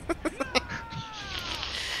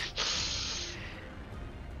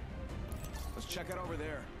 let's check out over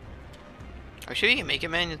there. Are you sure you can make it,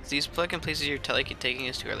 man? These plug-in places you're taking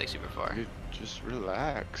us to are like super far. Dude, just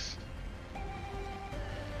relax.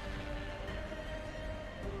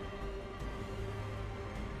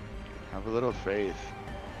 Have a little faith.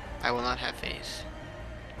 I will not have faith.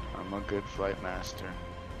 I'm a good flight master.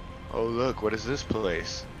 Oh look, what is this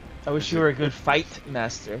place? I wish you were a good fight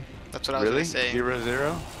master. That's what I was Really? gonna say.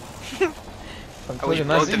 0-0? I'm I wish telling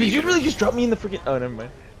both you, of did you you could- really just drop me in the freaking? Oh, never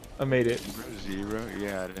mind. I made it. 0?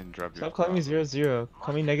 Yeah, I didn't drop you. Stop calling me 0-0.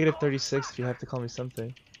 Call me -36 if you have to call me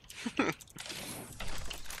something.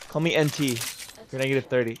 Call me NT. You're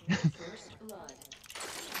 -30. First blood.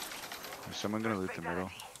 Is someone gonna loot the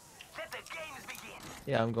middle?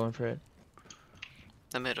 Yeah, I'm going for it.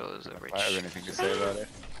 The middle is a If I have rich. anything to say about it.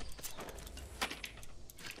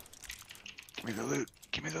 Give me the loot.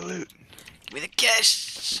 Give me the loot. Give me the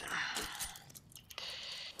cash.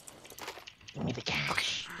 Give me the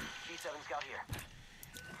cash.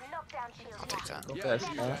 I'll take that. Go Yeah, fast,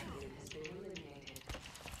 you huh? got it.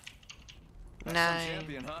 That's some Nine.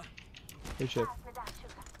 champion, huh? Hey, Chip.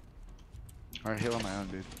 Alright, heal on my own,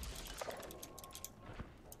 dude.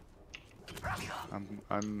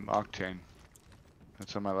 I'm Octane.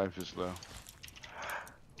 That's why my life is low.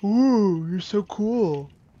 Ooh, you're so cool.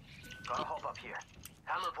 Gotta hop up here.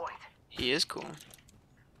 Hammer point. He is cool.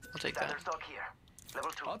 I'll take that. Standard stock here.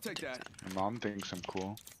 Level 2. I'll take that. My mom thinks I'm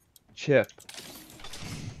cool. Chip.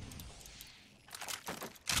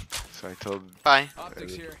 So I told Bye.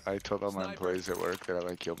 Optics here. all my Sniper. employees at work that I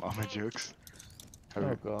like Yo Mama jokes. Oh Do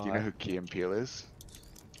you know god. who Key and Peele is?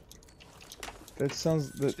 That sounds.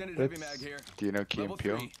 Extended heavy mag That's. here. Do you know Key Level and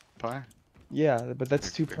Peele? 3. Pie? Yeah, but that's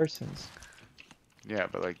Like two the- persons. Yeah,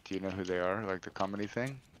 but like, do you know who they are? Like the comedy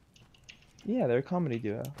thing? Yeah, they're a comedy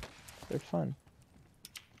duo. They're fun.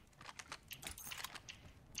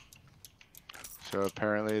 So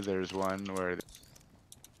apparently there's one where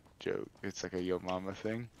joke, it's like a Yo Mama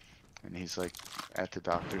thing, and he's like at the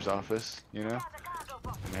doctor's office, you know,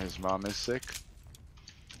 and his mom is sick,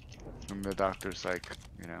 and the doctor's like,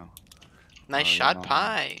 you know, Nice oh, your shot, mom,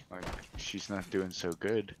 Pie. like she's not doing so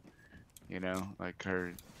good, you know, like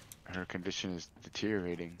her condition is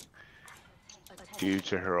deteriorating due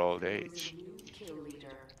to her old age. Kill leader.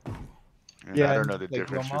 And Yeah, I don't and know the he's like,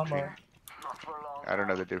 "Yo, difference between mama." I don't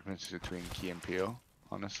know the difference between Key and Peele,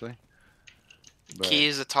 honestly. But Key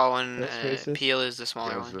is the tall one, That's racist. Peel is the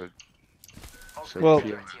smaller Peele's one. so Well-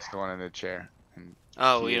 Peele's the one in the chair, and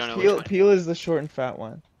Oh, Key well, you is don't know the- which Peel, one. Peel is the short and fat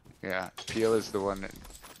one. Yeah, Peele is the one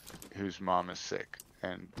whose mom is sick,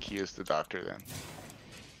 and Key is the doctor then.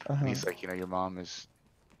 And Uh-huh. he's like, you know, your mom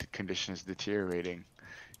the condition is deteriorating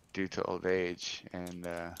due to old age, and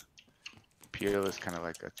Peele is kind of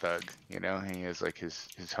like a thug, you know, and he has like his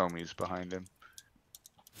homies behind him.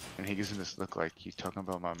 And he gives him this look like, you talking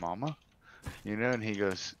about my mama? You know, and he's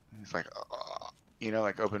like, oh, you know,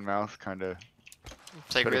 like open mouth, kind of.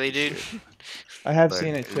 It's like, really, dude? I have But-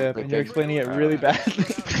 seen it, Chip, but and you're then- explaining it really badly.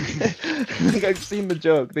 Like I've seen the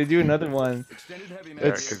joke. They do another one. Extended heavy mag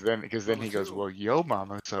Yeah, here. because then he goes, well, yo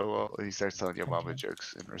mama, so he starts telling yo mama Okay.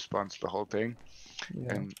 jokes in response to the whole thing.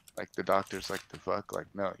 Yeah. And like the doctor's like, the fuck, like,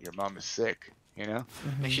 no, your mom is sick, you know?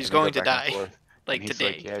 Mhm. Like, she's And they go going to back and die. forth. Like, And he's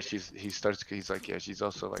today. like, yeah, he's like, yeah, she's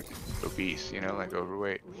also like obese, you know, like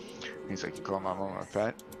overweight. And he's like, you call my mama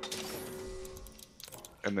fat?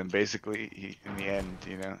 And then basically, in the end,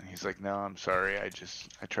 you know, he's like, no, I'm sorry, I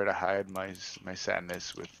try to hide my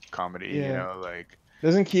sadness with comedy, you Yeah. know, like,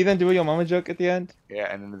 Doesn't Key then do a Yo Mama joke at the end?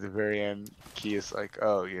 yeah, and then at the very end, Key is like,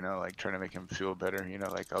 oh, you know, like trying to make him feel better, you know,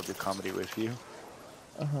 like I'll do comedy with you.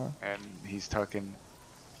 Uh-huh. And he's talking,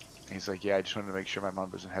 he's like, yeah, I just wanted to make sure my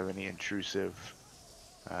mom doesn't have any intrusive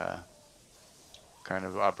kind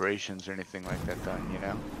of operations or anything like that done, you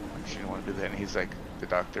know? Like she didn't want to do that. And he's like, the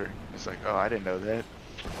doctor is like, oh, I didn't know that.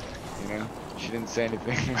 You know? She didn't say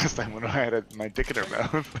anything last time when I had my dick in her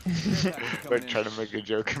mouth. Like trying to make a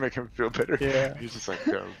joke and make him feel better. Yeah. He's just like,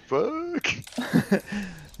 the fuck?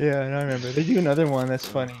 Yeah, and I remember. They do another one that's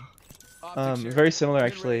funny. Optics here. Very similar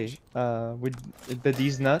Mid actually. range. With the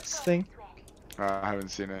D's nuts thing. I haven't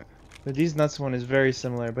seen it. The D's nuts one is very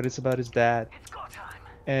similar, but it's about his dad.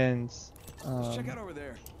 And Let's check out over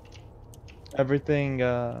there. everything.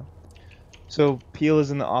 So Peel is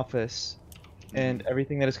in the office, and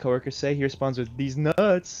everything that his coworkers say, he responds with "These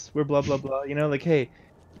nuts." We're blah blah blah. You know, like, hey,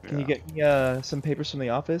 can you get me some papers from the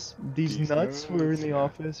office? These These nuts were in nuts, the yeah.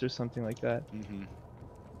 office, or something like that. Mm-hmm.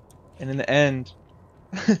 And in the end,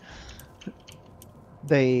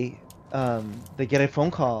 they get a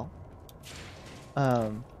phone call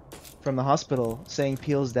from the hospital saying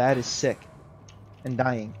Peel's dad is sick and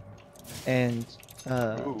dying. And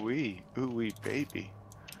Ooh wee, baby.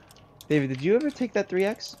 David, did you ever take that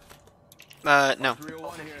 3x? No.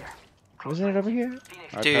 301 here. Wasn't it over here?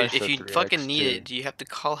 I Dude, passed if the you 3x fucking need too. it, you have to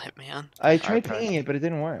call him, man. I tried passed- pinging it, but it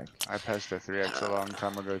didn't work. I passed the 3x a long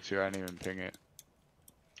time ago too. I didn't even ping it.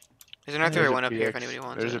 There's another There's a one up here if PX anybody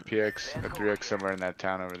wants There's it. a 3x somewhere in that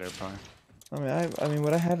town over there, Pine. I mean,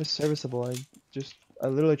 what I have is serviceable. I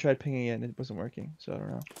literally tried pinging it and it wasn't working, so I don't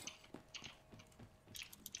know.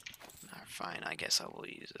 Fine, I guess I will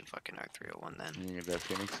use a fucking R301 then. You can get that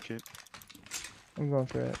Phoenix kit. I'm going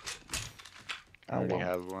for it. I already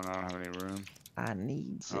have one. I don't have any room. I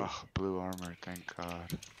need it. Oh, blue armor. Thank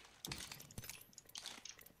God.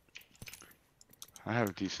 I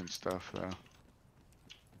have decent stuff though.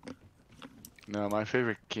 No, my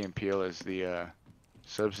favorite Key and Peele is the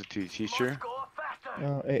substitute teacher.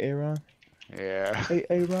 Oh, Aaron. Yeah.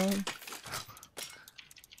 Aaron.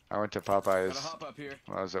 I went to Gotta Popeyes hop up here.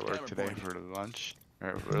 when I was at work today for lunch.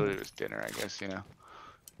 Or really it was dinner, I guess, you know.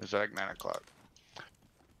 It was like 9 o'clock.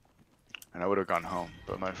 And I would have gone home,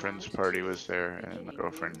 but my friend's party was there and my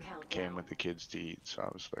girlfriend came with the kids to eat, so I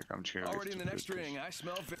was like, I'm just gonna go Already get in the some next food 'cause ring. I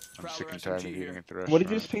smell I'm sick Prowler and tired of SMG eating here. at the restaurant. What did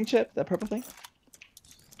you just ping, Chip? That purple thing?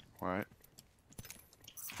 What?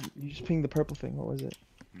 You just pinged the purple thing. What was it?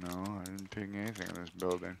 No, I didn't ping anything in this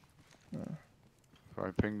building. Oh. If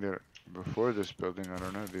I pinged it before this building, I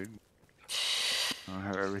don't know, dude. I don't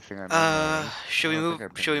have everything I know. Should we I don't move?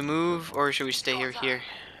 think I Should we pinged it move, before. or should we stay here?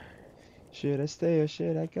 Should I stay or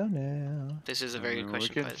should I go now? This is a very good We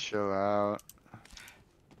question, can but chill out.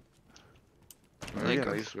 Well, Like, we can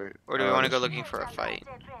at least wait. or do we Oh, want to go this looking for a fight?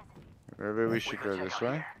 one. Maybe we should go this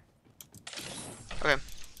way. Okay.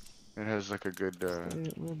 It has like a good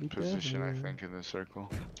It will be position, I deadly. think, in the circle.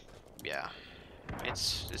 Yeah.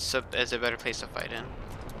 It's a better place to fight in,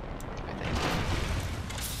 I think.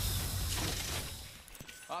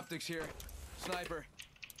 Optics here. Sniper.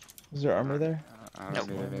 Is there armor there? I Nope. don't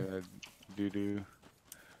need any of that doo-doo.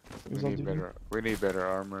 It was all doo-doo? We need better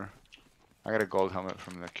armor. I got a gold helmet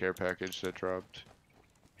from the care package that dropped.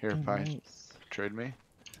 Here, Oh, Pi, nice. trade me.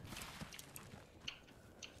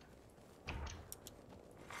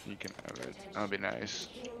 You can have it. That'll be nice.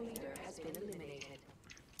 Kill leader has been eliminated.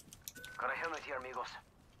 Got a helmet here, amigos.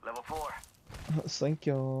 Level 4. Thank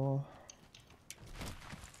you.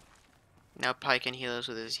 Now Pi can heal us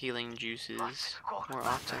with his healing juices more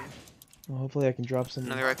often. Well, hopefully I can drop some.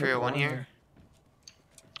 Another R301 here.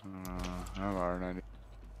 I have R90.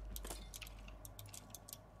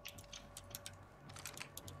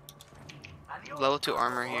 Level 2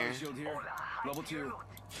 armor here. Body shield here. Level 2.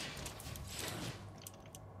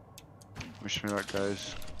 Wish me luck,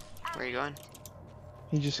 guys. Where are you going?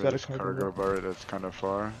 He just So got a this cargo. bar that's kind of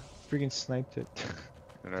far, Freaking sniped it.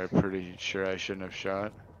 that I'm pretty sure I shouldn't have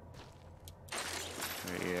shot.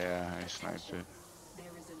 But yeah, I sniped it. There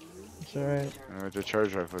is a new It's alright. And with the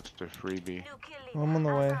charge rifle, it's the freebie. I'm on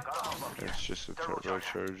the way. It's just a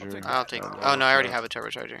turbocharger. I'll take. Not Oh no, I already crap. have a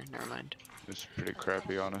turbocharger. Never mind. It's pretty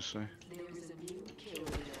crappy, honestly. there is a new kill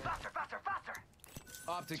leader. Faster, faster, faster.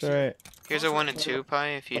 Optics It's here. alright. Here's a 1 and 2 Pi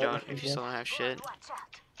if you Oh, don't, if you yeah. still don't have shit. Watch out.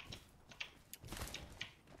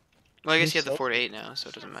 Well, I guess Who's you have the so- 4 to 8 now, so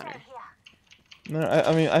it doesn't matter. No,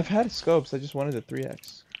 I mean, I've had scopes. I just wanted the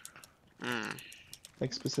 3x. Mm.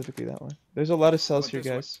 Like, specifically that one. There's a lot of cells But here, this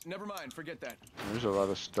way. guys. Never mind. Forget that. There's a lot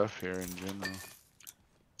of stuff here in general.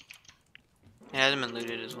 It hasn't been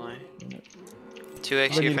looted as well.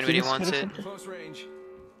 2x What, here you if anybody Phoenix wants kit or it. something? Close range.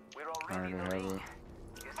 We're I already already in the have ring.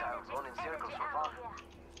 it. Guess I've run in circles so far.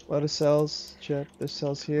 A lot of cells. Check. There's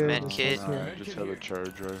cells here. Med there's kit. cells No, here. I just have a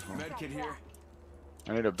charge rifle. Medkit here.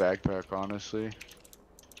 I need a backpack, honestly.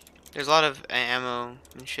 There's a lot of ammo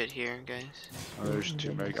and shit here, guys. Oh, there's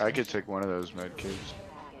two med. I could take one of those med kits.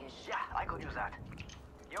 Yeah, I could use that.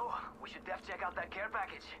 Yo, we should def check out that care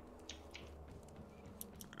package.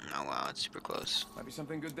 Oh wow, it's super close. Might be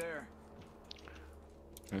something good there.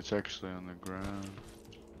 It's actually on the ground.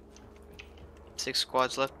 6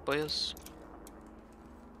 squads left, boys.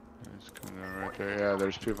 It's coming down right there. Yeah,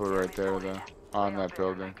 there's people right there, though. On that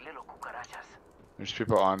building. Like little cucarachas. There's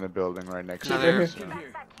people on the building right next to Another- us. Medkit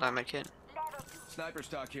here. Not my kit. Sniper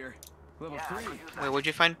stock here. Level Yeah, I 3. could use that. Wait, what'd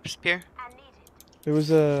you find, Pierre? There was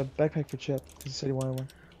a backpack for Chip. He said he wanted one.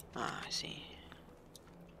 Ah, I see.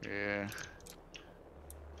 Yeah.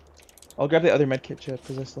 I'll grab the other med kit, Chip,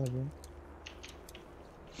 because I still have room.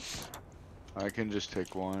 I can just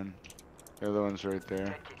take one. The other one's right there.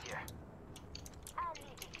 Medkit here.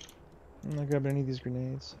 I'm not grabbing any of these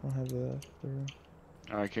grenades. I don't have the room.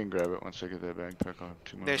 I can grab it once I get that backpack. I'll have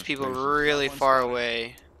 2 more There's people spaces. really One far spotted.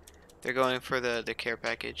 away. They're going for the care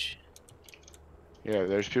package. Yeah,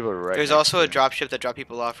 there's people right There's next also to a me. dropship that drop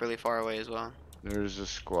people off really far away as well. There's a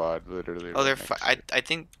squad literally. Oh, they're. right I next to I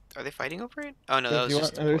think. Are they fighting over it? Oh no, Chip, that was do you just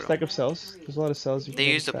want the another portal. stack of cells? There's a lot of cells you can They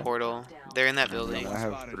maybe used the stack. portal. They're in that it. building. I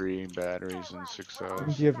have 3 batteries and 6 cells.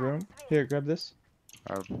 Do you have room? Here, grab this.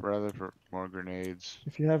 I'd rather for more grenades.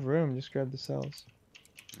 If you have room, just grab the cells.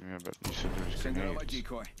 Yeah, but you said there's Sending out my grenades.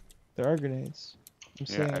 decoy. There are grenades. I'm Yeah,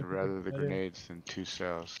 saying I I'd think rather it's the better- grenades than 2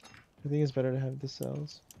 cells. I think it's better to have the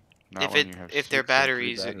cells. Not If when you have if 6 they're and 3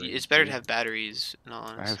 batteries, it's better to dude. have batteries. In all I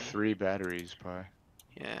have honesty. 3 batteries, Pi.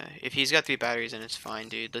 Yeah, if he's got 3 batteries, then it's fine,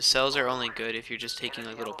 dude. The cells are only good if you're just taking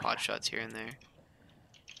like little pot shots here and there.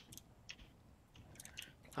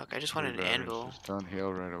 Fuck, I just wanted an 3 batteries, anvil. Just don't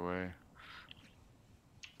heal right away.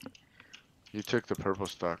 You took the purple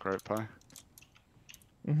stock, right, Pi?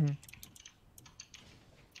 Mm-hmm.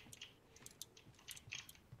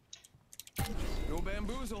 No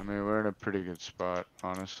bamboozle. I mean, we're in a pretty good spot,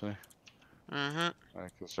 honestly. Mm-hmm.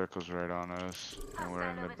 Like, the circle's right on us, and we're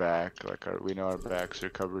in the back. Like, we know our backs are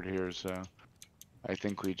covered here, so... I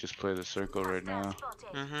think we just play the circle right now.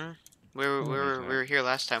 Mm-hmm. We were here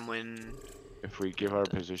last time when. If we give our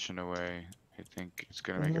position away, I think it's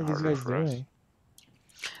gonna What make are it these harder guys for us. doing?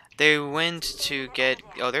 They went to get.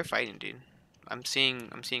 Oh, they're fighting, dude. I'm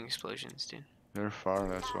seeing explosions, dude. They're far,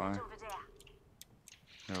 that's why.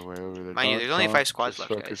 They're way over there. Mind you, Don't- there's only don't 5 squads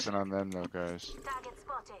just left, guys. focusing on them, though, guys.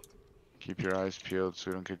 Keep your eyes peeled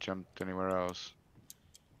so we don't get jumped anywhere else.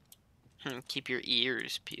 Keep your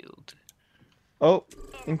ears peeled. Oh,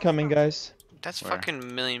 incoming, guys. That's Where? fucking a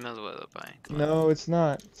million miles away, though, Pi. Come on. No, it's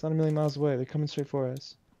not. It's not a million miles away. They're coming straight for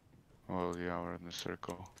us. Oh yeah, we're in the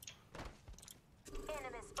circle.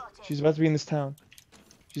 She's about to be in this town.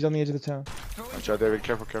 She's on the edge of the town. Watch out, David.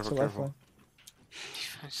 Careful, It's careful, a careful. lifeline.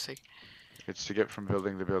 It's like, It's to get from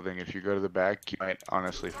building to building. If you go to the back, you might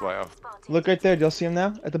honestly fly off. Look right there. Do y'all see him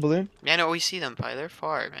now? At the balloon? yeah, no, we see them, Pi. They're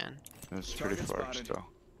far, man. That's pretty Target far spotted. still.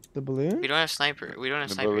 The balloon? We don't have sniper. We don't have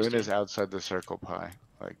The snipers. balloon Dude. is outside the circle, Pie.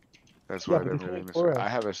 Like, that's Yeah, why but they're they're moving coming this for way. us. I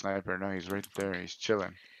have a sniper. No, he's right there. He's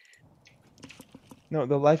chilling. No,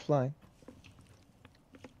 the lifeline.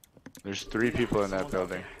 There's 3 people in that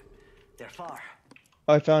building. They're far.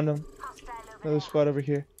 Oh, I found him. Another squad over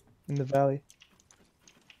here. In the valley.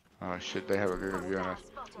 Oh shit, they have a good view on us.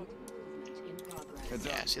 In progress. Heads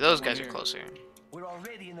up. Yeah, see, those Got guys one are here. closer. We're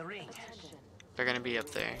already in the ring. They're gonna be up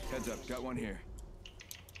there. Heads up. Got one here.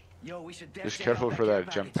 Yo, we should Just check careful out for care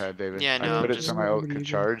that jump package. pad, David. Yeah, I no, put it just- so my ult Nobody could even-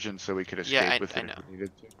 charge and so we could escape Yeah, with I it know. if we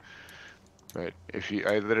needed to. But if you,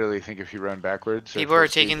 I literally think if you run backwards. at People are full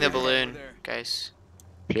speed, taking the you're gonna- balloon, Over there. guys.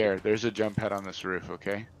 Pierre, there's a jump pad on this roof,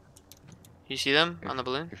 okay? You see them on the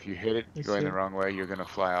balloon? If you hit it I going see. the wrong way, you're gonna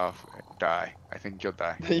fly off and die. I think you'll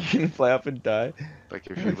die. You can fly up and die. Like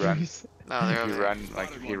if you run, No, they're if over you there. run,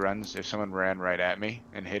 like if he runs, if someone ran right at me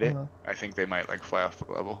and hit it, Uh-huh. I think they might like fly off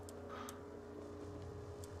the level.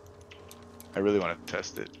 I really want to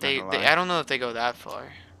test it. They, I don't know if they go that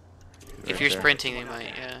far. If you're sprinting, they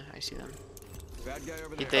might. Yeah, I see them. Bad guy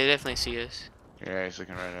over They there. definitely see us. Yeah, he's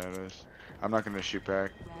looking right at us. I'm not gonna shoot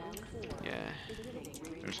back. Round 4. Yeah.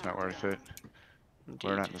 Beginning It's not worth it. Indeed.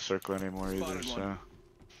 We're not in the circle anymore either, Spotted so. one.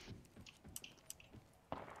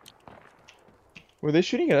 Were they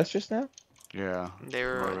shooting at us just now? Yeah. They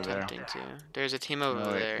were over there. attempting to. There's a team over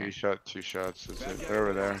No, wait, there. he shot 2 shots. That's it. They're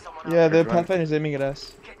over there. Yeah, the Everyone- Pathfinder's aiming at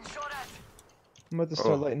us. Getting shot at. I'm about to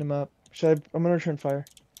start Oh. lighting them up. Should I? I'm gonna return fire.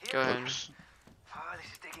 Go ahead. Oops. Ah,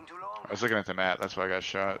 this is taking too long. I was looking at the map. That's why I got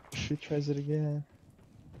shot. She tries it again.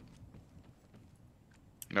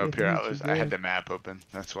 No, Yeah, Pierre, thank you, I had good. the map open.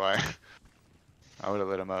 That's why. I would have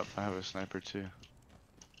lit him up. I have a sniper too.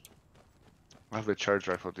 I have the charge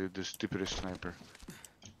rifle, dude. The stupidest sniper.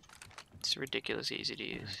 It's ridiculously easy to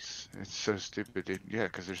use. It's so stupid, dude. Yeah,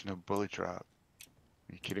 because there's no bullet drop.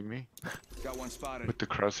 Are you kidding me? Got one spotted. Put the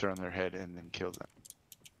crosshair on their head and then kill them.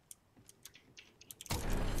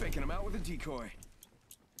 Faking him out with a decoy.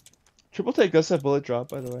 Triple take does have bullet drop,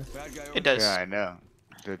 by the way. Bad guy over It does. Yeah, I know.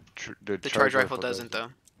 The The charge rifle doesn't, though.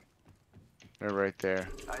 They're right there.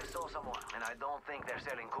 I saw someone, and I don't think they're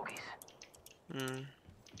selling cookies. Mm.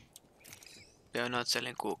 They're not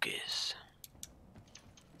selling cookies.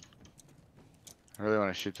 I really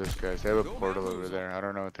want to shoot those guys. They have a portal over there. I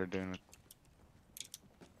don't know what they're doing.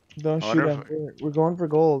 Don't I shoot wonder him. We're going for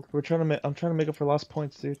gold. We're trying to make. I'm trying to make up for lost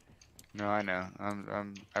points, dude. No, I know.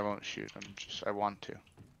 I won't shoot. I want to.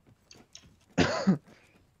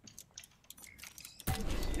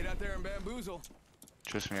 Get out there and bamboozle.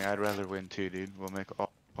 Trust me, I'd rather win too, dude. We'll make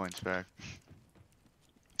all points back.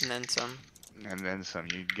 And then some. And then some.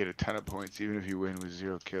 You get a ton of points even if you win with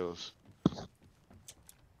 0 kills.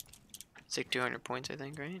 It's like 200 points, I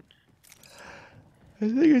think, right? I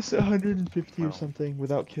think it's 150 or Well, something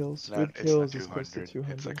without kills. Not, With it's kills, not it's close to 200.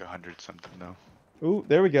 200. It's like 100 something though. Ooh,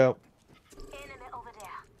 there we go.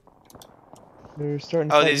 They're starting.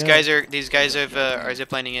 to Oh, fight these now. guys are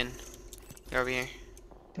ziplining in. They're over here.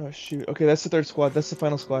 Oh shoot. Okay, that's the third squad. That's the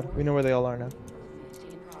final squad. We know where they all are now.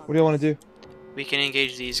 What do you want to do? We can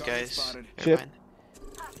engage these Target guys. spotted. They're Chip. fine.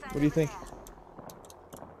 What do you think?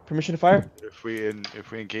 Permission to fire? If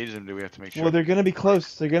we engage them, do we have to make sure Well, they're gonna be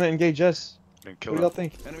close. They're gonna engage us. and kill What do y'all them?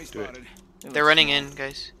 think? Enemy Do it. spotted. They're running in,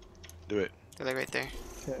 guys. Do it. They're like right there.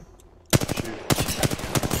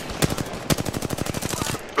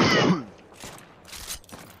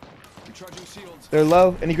 Recharging shields. They're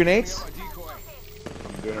low. Any grenades? Out my decoy.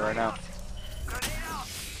 I'm doing it right now.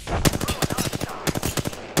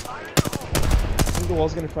 I think the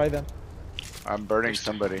wall's gonna fry them. I'm burning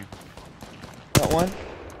somebody. Got one.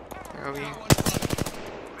 They're over here.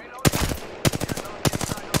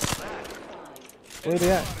 Where are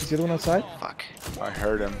they at? Is the other one outside? Fuck. I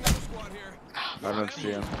heard him. Squad here. I don't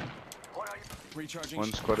see him. Recharging.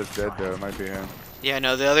 One squad is dead though. It might be him. Yeah,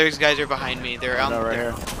 no, the other guys are behind me. They're out. No, right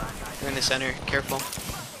they're, here. they're in the center. Careful.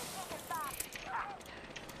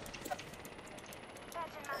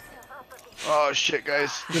 Oh shit,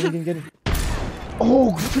 guys. Get it.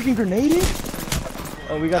 Oh, freaking grenade!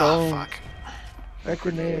 Oh, we got Oh, owned. fuck. That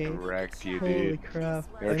grenade. Wrecked you, Holy dude. crap.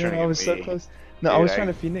 They were I trying know, to I get was so me. close. No, I Dude, was I- trying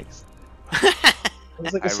to Phoenix. It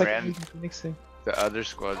was like a I second ran- Legion Phoenix thing. The other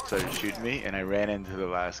squad started shooting me, and I ran into the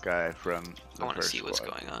last guy from the I want to first see what's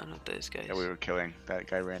squad going on with those guys. that we were killing. That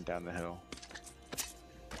guy ran down the hill.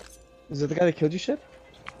 Is that the guy that killed you, Ship?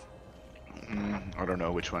 I don't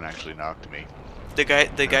know which one actually knocked me. The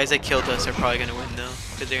guys that killed us are probably gonna win though,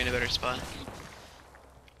 because they're in a better spot.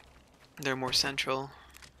 They're more central,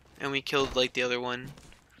 and we killed like the other one.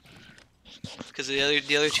 Because the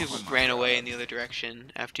other two ran away in the other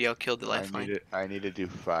direction after y'all killed the lifeline. I need to do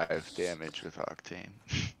 5 damage with Octane.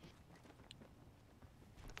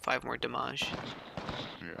 5 more damage.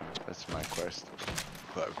 Yeah, that's my quest.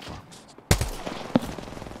 5 more.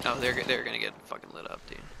 Oh, they're gonna get fucking lit up,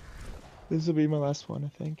 dude. This will be my last one,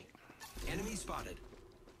 I think. Enemy spotted.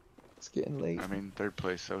 It's getting late. I mean, 3rd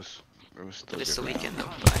place. It was still It's the good. weekend though.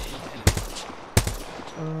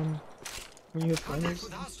 When you have finals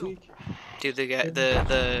this week. Dude, the guy,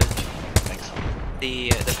 Thanks.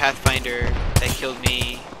 the Pathfinder that killed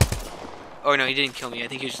me. Oh no, he didn't kill me. I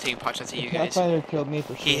think he was just taking pot shots at you guys. Pathfinder killed me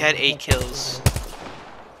for sure. He had 8 kills.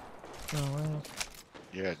 Oh wow.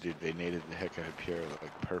 Yeah, dude, they naded the heck out of Pierre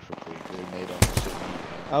like perfectly. They nade almost hit me.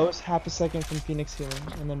 I was half a second from Phoenix healing,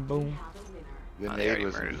 and then boom. The Oh, they nade already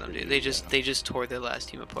was murdered them, for dude. you, They just tore their last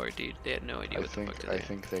team apart, dude. They had no idea I what the fuck to do. I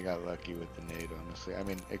think they got lucky with the nade, honestly. I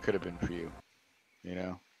mean, it could have been for you. You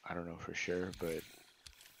know, I don't know for sure, but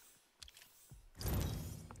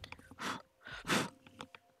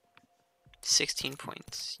 16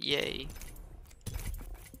 points. Yay.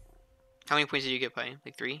 How many points did you get, Pi?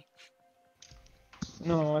 Like 3?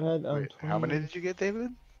 No, I had wait, how many 20. did you get, David?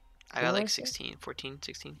 I got What like did I say? 16, 14,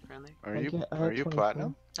 16 around there. Are I you get- I had 24.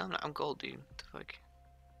 platinum? No, no, I'm gold, dude. What the fuck?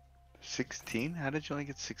 16? How did you only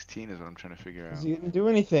get 16 is what I'm trying to figure out. 'Cause you didn't do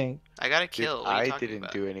anything. I got a Dude, kill. What are you I talking didn't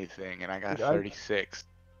about? do anything, and I got Dude, I- 36.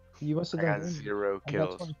 You must I have done got damage. 0 I got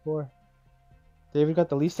kills. 24. David got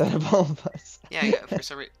the least out of all of us. Yeah, I got for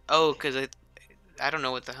some reason. Oh, cause I don't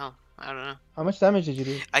know what the hell. I don't know. How much damage did you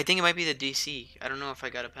do? I think it might be the DC. I don't know if I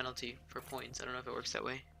got a penalty for points. I don't know if it works that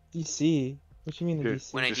way. DC. What you mean the Dude,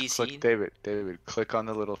 DC? When I just DC'd? click, David, click on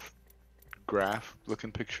the little graph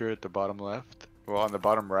looking picture at the bottom left. Well, on the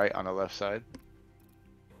bottom right on the left side.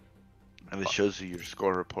 And it shows you your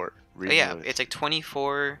score report. Oh, Read yeah, what it's like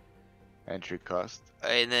 24 entry cost.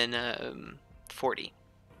 and then 40.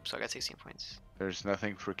 So I got 16 points. There's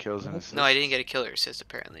nothing for kills and assists. No, I didn't get a kill or assist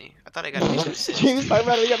apparently. I thought I got an assist. James, my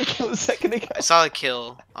man, we got a kill a second ago. I saw a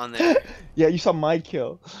kill on there. Yeah, you saw my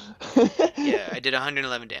kill. Yeah, I did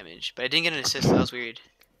 111 damage, but I didn't get an assist. That was weird.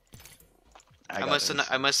 I got must have this.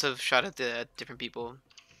 I must have shot at the different people.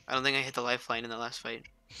 I don't think I hit the lifeline in the last fight.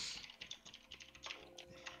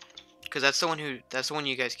 Cause that's the one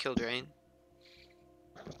you guys killed, right?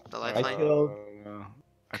 The lifeline. killed-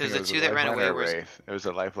 I 'Cause think the it was two a that ran lifeline away or a was- Wraith. It was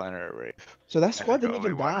a lifeline or a Wraith. So that I squad think didn't only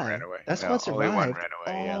even one die. ran away. That No, squad only one survived. ran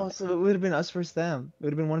away, yeah. Oh, so it would have been us versus them. It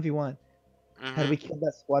would have been 1v1. Had Mhm. we killed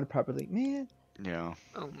that squad properly. Man, Yeah.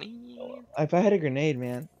 Oh man. if I had a grenade,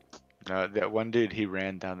 man. No, that one dude, he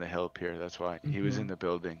ran down the hill, Pierre. That's why. He was Mhm. in the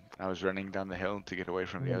building. I was running down the hill to get away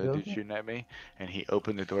from In the the other dude building? shooting at me, and he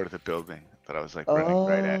opened the door to the building that I was like running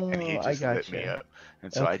right at, and he Oh, I just lit me gotcha. up.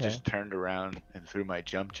 And so I Okay. just turned around and threw my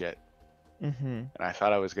jump jet, Mm-hmm. and I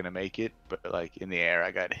thought I was gonna make it, but like in the air, I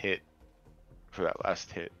got hit for that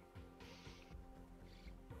last hit.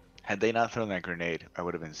 Had they not thrown that grenade, I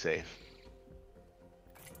would have been safe.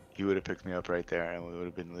 He would have picked me up right there, and we would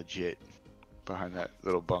have been legit behind that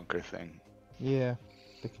little bunker thing. Yeah,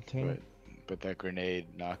 the container. But that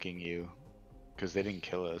grenade knocking you, because they didn't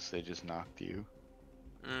kill us, they just knocked you.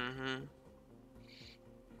 Mhm.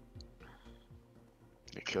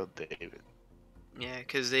 They killed David. Yeah,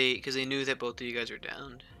 cause they knew that both of you guys were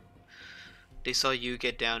downed. They saw you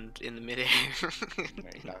get down in the midair.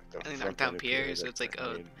 They knocked, the And they fuck knocked down out of Pierre, with so that it's like,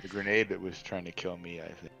 oh. grenade. The grenade that was trying to kill me, I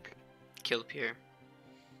think. Killed Pierre.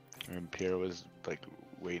 And Pierre was like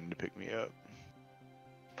waiting to pick me up.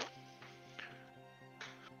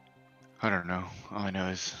 I don't know. All I know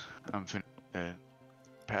is I'm finishing the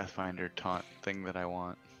Pathfinder taunt thing that I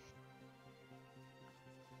want.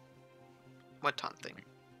 What taunt thing?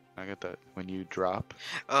 I got that when you drop,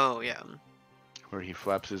 Oh yeah. where he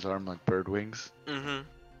flaps his arm like bird wings, Mhm.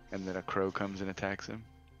 and then a crow comes and attacks him.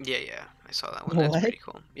 Yeah, yeah. I saw that one. That's What? pretty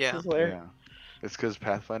cool. Yeah. That's hilarious. Yeah. It's because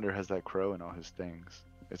Pathfinder has that crow in all his things.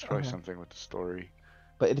 It's probably Uh-huh. something with the story.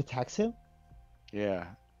 But it attacks him? Yeah.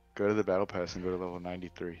 Go to the battle pass and go to level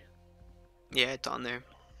 93. Yeah, it's on there.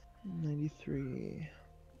 93.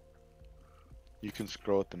 You can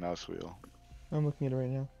scroll with the mouse wheel. I'm looking at it right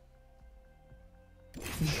now.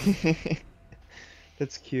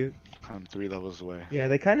 That's cute. I'm 3 levels away. Yeah,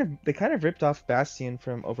 they kind of ripped off Bastion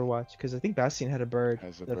from Overwatch because I think Bastion had a bird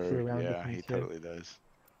Has a that flew bird. around Yeah, with him he too. totally does.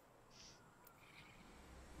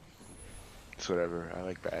 it's whatever. I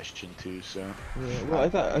like Bastion too, so. Yeah, well,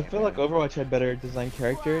 I feel like Overwatch had better designed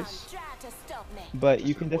characters, but you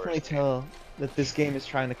This can is definitely worse. tell that this game is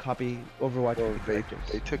trying to copy Overwatch Well, with the they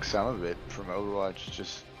characters. took some of it from Overwatch,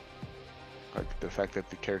 just like the fact that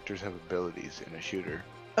the characters have abilities in a shooter.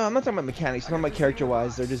 Oh, I'm not talking about mechanics. I'm talking about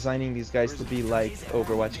character-wise. They're designing these guys to be like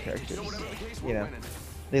Overwatch characters. You know,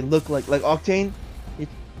 they look like Octane.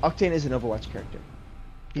 Octane is an Overwatch character.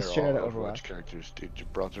 He's They're straight all out of Overwatch Overwatch. characters, dude.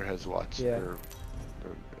 Gibraltar has Watson, Yeah. or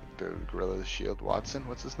the Gorilla Shield Watson.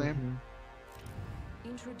 What's his name? Mhm.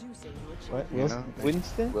 Introducing your What? champion. You Wilson? know,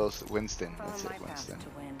 Winston? Winston. That's it, Winston.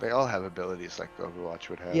 They all have abilities like Overwatch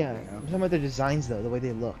would have. Yeah, You I'm know? talking about their designs though, the way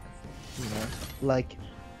they look. You know, like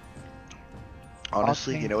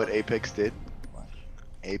Honestly, Octane- you know what Apex did?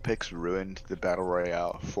 Apex ruined the battle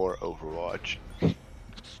royale for Overwatch.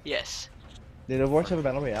 Yes. Did Overwatch have a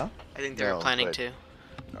battle royale? I think they were No, planning but, to.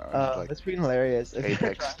 Like That's freaking hilarious.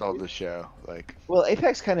 Apex stole the show. Like, Well,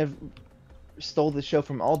 Apex kind of stole the show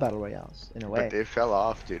from all battle royales in a way. but it fell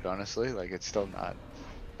off, dude. Honestly, like it's still not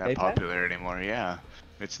that Apex? popular anymore. Yeah,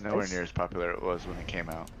 it's nowhere It's- near as popular it was when it came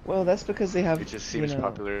out. Well, that's because they have. It just you seems know,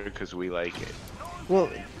 popular because we like it. Well,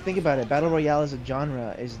 think about it. Battle royale as a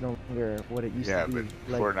genre is no longer what it used Yeah, to but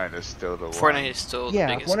be. Like, Fortnite is still the one. Fortnite is still the yeah,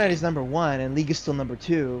 biggest Fortnite game. is number one and League is still number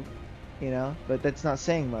two. You know, but that's not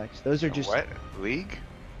saying much. Those are just What League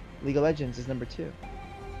League of Legends is number two.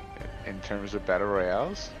 in terms of battle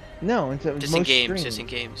royales? No, in terms Just most in games, streamed, just in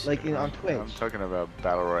games. like on I'm Twitch. talking about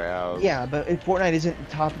battle royales. Yeah, but Fortnite isn't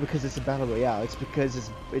top because it's a battle royale. It's because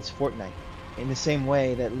it's Fortnite. In the same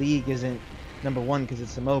way that League isn't number one because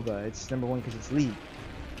it's a MOBA. It's number one because it's League.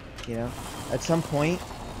 You know, at some point,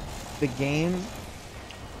 the game,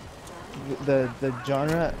 the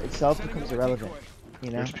genre itself becomes irrelevant. You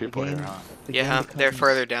know, There's people the game, here, huh? the Yeah, game they're becomes-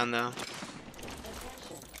 further down though.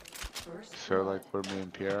 So like where me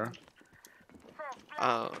and Pierre.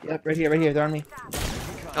 Oh, Yep, right here. They're on me.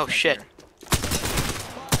 oh shit.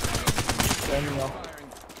 They're on me, y'all.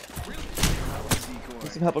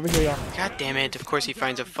 Need some help over here, y'all. God damn it! Of course he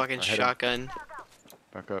finds a fucking I hit him. shotgun.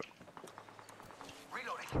 Back up.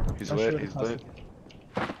 He's Not lit. sure He's what lit.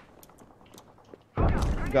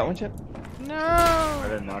 You got one, Chip? I No.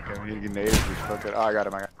 didn't knock him. He grenaded. He's fucking. Oh, I got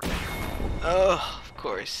him. I got him. Oh, of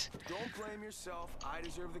course. Don't blame yourself. I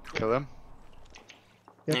deserve the credit. Kill him.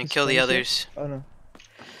 You have And to kill the spam it? others. Oh no.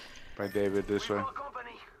 By David this way. Reload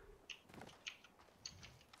company.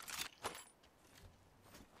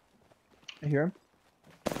 I hear him.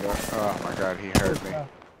 Yeah. Oh my god, he heard me. Oh,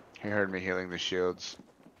 He heard me healing the shields.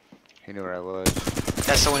 He knew where I was.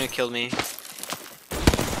 That's the one who killed me.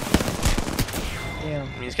 damn.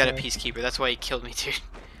 And he's got a Okay. peacekeeper. That's why he killed me, dude.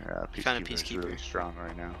 Yeah, Found a Peacekeeper's peacekeeper. really strong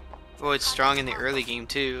right now. Well, it's strong in the early game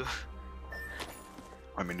too.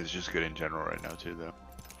 I mean, it's just good in general right now too, though.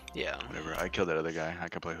 Yeah. Whatever. I killed that other guy. I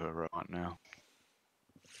can play whoever I want now.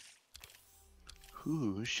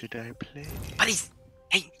 Who should I play? Buddies.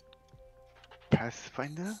 Hey.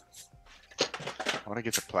 Pathfinder? I want to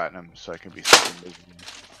get the platinum so I can be stuck in misery.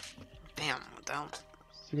 Damn. What the hell?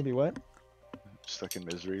 You gonna be what? Stuck in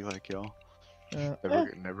misery like y'all. Eh,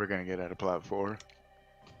 Never gonna get out of plat 4.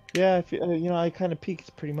 yeah, if you, you know, I kind of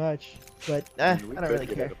peaked pretty much, but I mean, we I don't could really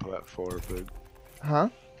get care. out of plat 4, but Huh?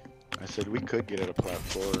 I said we could get out of plat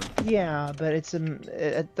 4. Yeah, but it's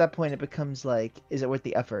at that point it becomes like, is it worth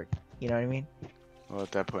the effort? You know what I mean? Well,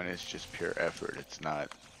 at that point, it's just pure effort. It's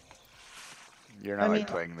not. You're I not mean, like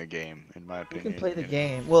playing the game, in my You opinion. can play the you know?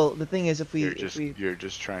 game. Well, the thing is, if we, You're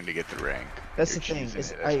just trying to get the rank. That's You're the thing, cheesing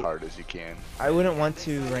is it as I- hard as you can. I wouldn't want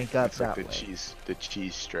to rank up It's like that way. the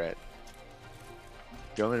cheese strat.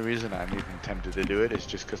 The only reason I'm even tempted to do it is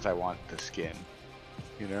just because I want the skin,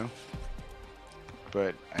 you know.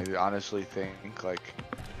 But I honestly think, like,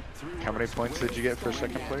 how many points did you get for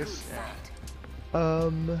second place?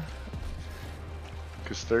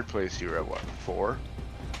 Because third place you were at what, 4?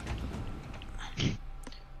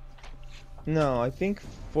 No, I think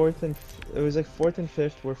it was like fourth and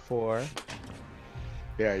fifth were 4.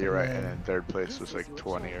 Yeah, you're right. And Yeah. then third place was like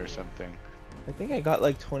 20 or something. I think I got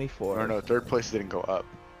like 24. Or no, third place didn't go up.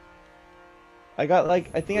 I got like,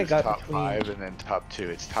 I think It I was got top between. 5 and then top 2.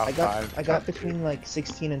 It's top I got 5. I got top two. between like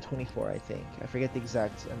 16 and 24, I think. I forget the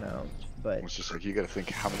exact amount, but It's just like you gotta think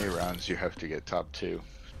how many rounds you have to get top 2.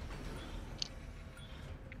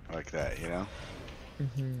 Like that, you know?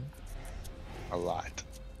 mhm. A lot.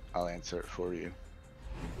 I'll answer it for you.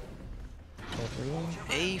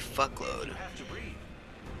 A fuckload.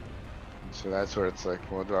 So that's where it's like,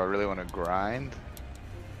 well, do I really want to grind?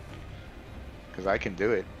 Because I can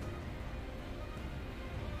do it.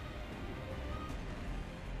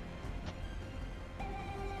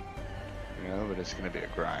 You know, but it's gonna be a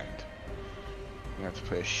grind. You have to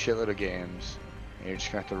play a shitload of games. And you're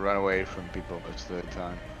just gonna have to run away from people most of the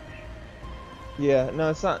time. Yeah, no,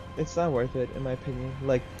 it's not. It's not worth it, in my opinion.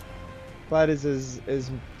 Like, plat is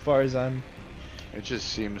as far as I'm. It just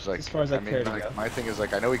seems like, As far as I care to like, go. my thing is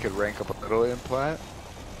like, I know we could rank up a little in plat.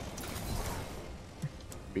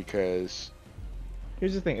 Because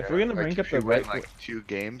Here's the thing: if we're gonna like, rank up if the you win right, like 2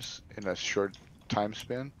 games in a short time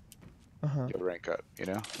span, uh-huh. you'll rank up, you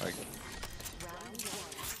know? Like,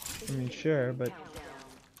 I mean, sure, but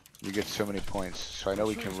you get so many points. So I know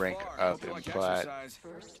we can rank up in plat.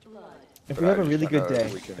 if But we have I a just really don't good know if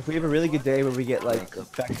day, we can if we have a really good day where we get like rank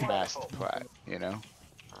up back to, fast plat, you know?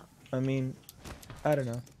 I mean, I don't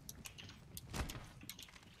know.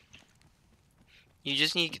 You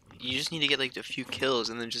just need to get like a few kills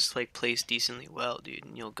and then just like place decently well, dude,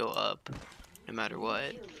 and you'll go up no matter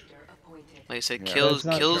what. Like I said, Yeah, kills that's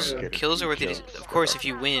not kills true. kills are worth it. Of course, if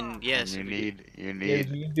you win, yes. And you Yeah, but need,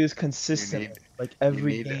 you can do this consistently, like you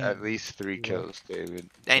every need game. at least 3 Yeah. kills, David.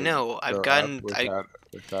 I to know. I've go gotten. up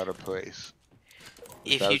without a place.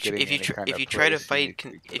 If Without you getting any kind if of you try to place, you need fight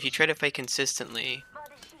 3 if you kills. try to fight consistently,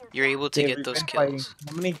 you're able to Dave, get we've those been fighting. kills.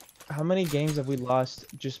 How many games have we lost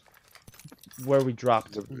just where we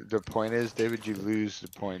dropped? The point is, David, you lose the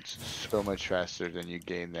points so much faster than you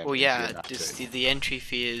gain them. Well, if you're yeah, not just good. the entry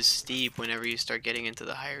fee is steep whenever you start getting into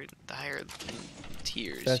the higher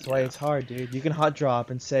tiers. That's you why know? it's hard, dude. You can hot drop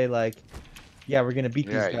and say like, yeah, we're gonna beat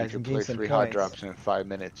these Yeah, you guys could and gain play some 3 hot points. drops in 5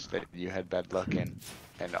 minutes that you had bad luck in,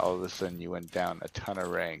 and all of a sudden you went down a ton of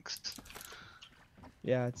ranks.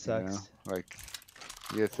 Yeah, it You sucks. know, like,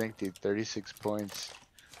 you think, dude, 36 points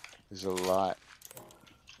is a lot.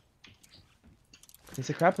 It's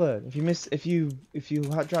a crap load. If you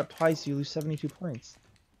hot drop twice, you lose 72 points.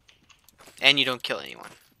 And you don't kill anyone.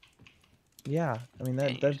 Yeah, I mean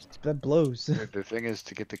And that blows. The thing is,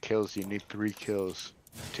 to get the kills, you need 3 kills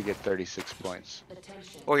to get 36 points.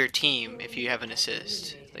 Or your team, if you have an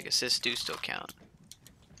assist. Like, assists do still count.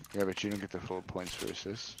 Yeah, but you don't get the full points for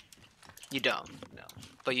assists. You don't, no.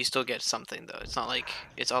 But you still get something, though. It's not like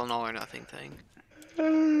it's all an all or nothing thing.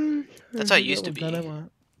 That's how it used to be. Gun I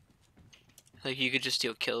want. Like, you could just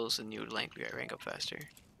steal kills and you would rank up faster.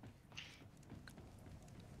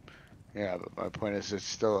 Yeah, but my point is, it's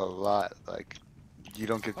still a lot. Like, you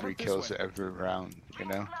don't get How 3 about this kills way? every round, you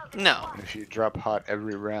know? No. And if you drop hot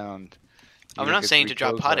every round, you I'm don't not get saying 3 to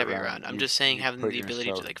drop kills hot that every round. I'm you- just saying you having put the ability to,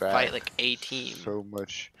 yourself like, back fight like a team.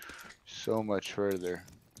 so much further.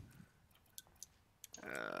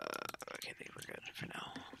 Okay, I think we're good for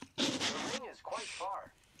now. The ring is quite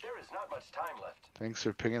far. There is not much time left. Thanks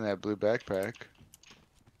for picking that blue backpack.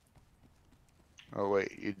 Oh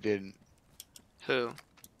wait, you didn't. Who?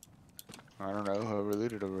 I don't know, whoever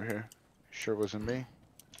looted over here. Sure wasn't me.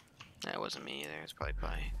 That wasn't me either. It's probably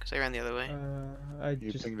because I ran the other way. I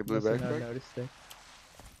You just think the blue must have not backpack? noticed it.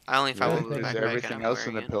 I only found Really? one blue Is Is backpack and everything I'm else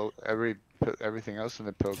in wearing the it. pill everything else in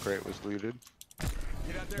the pill crate was looted? Get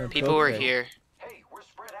out there. People were Okay. here. Hey, we're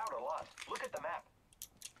spread out a lot. Look at the map.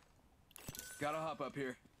 Gotta hop up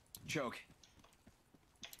here. Choke.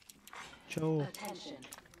 Joel. Attention.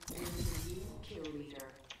 There is a new kill leader.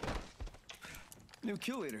 New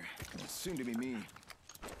kill leader. Soon to be me.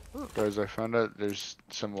 Guys, I found out there's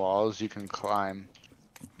some walls you can climb.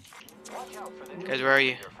 Watch out for the Guys, where are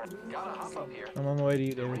you? Gotta hop up here. I'm on my way to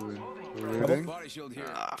you, David. Looting? Body shield here.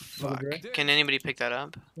 Ah, fuck. Over Can anybody pick that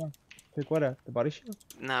up? Pick what up? The body shield?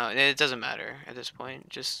 No, it doesn't matter at this point.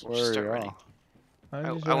 Just Where are start running. y'all?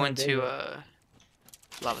 I'm just I running went to David.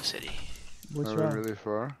 Lava City. What's Are we wrong? really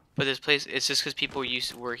far? But this place, it's just because people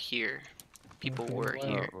were here. People Okay, were well-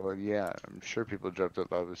 here. Oh, well, yeah, I'm sure people dropped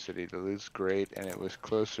at Lava City. The loot's great, and it was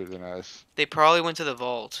closer than us. They probably went to the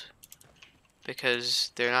vault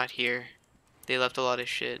because they're not here. They left a lot of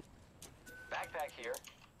shit. Backpack here.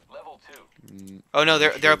 Level 2. Oh no,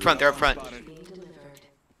 they're sure up front. They're up front. Spotted. Being delivered.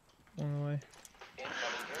 On the way. Incoming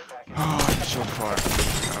care package. Oh, I'm so far.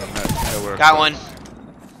 I'm not nowhere Got close. one.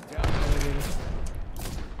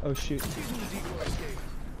 Oh shoot.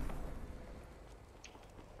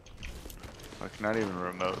 Like, not even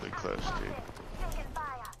remotely close,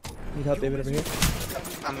 dude. Need help, David, over here?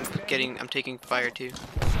 I'm taking fire too.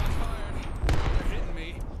 Hitting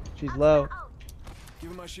me. She's low.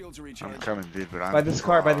 Giving my shield to I'm recharge. coming, dude, but I'm By this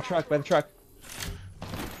car, by the truck, by the truck.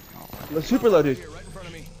 Super low, dude. Here, right in front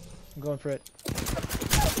of me. I'm going for it.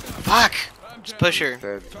 Fuck! Just push her.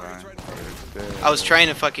 dead, man. It's dead. I was trying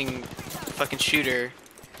to fucking shoot her.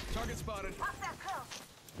 Target spotted.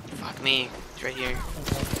 Fuck me. It's right here.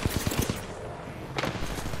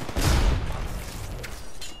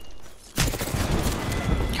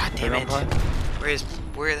 God damn it.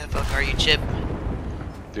 Where the fuck are you, Chip?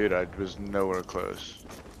 Dude, I was nowhere close.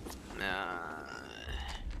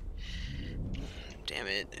 Damn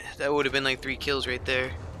it. That would have been like 3 kills right there.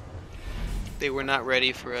 They were not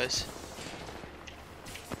ready for us.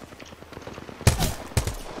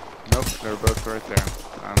 Nope, they're both right there.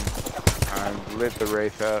 I lit the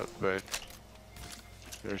Wraith up, but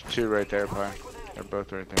there's 2 right there, Pi. They're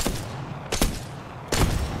both right there.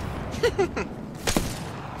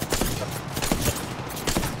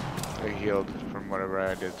 They healed from whatever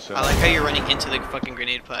I did, so. I like how you're running into the fucking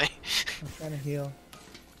grenade Pie. I'm trying to heal.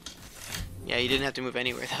 Yeah, you didn't have to move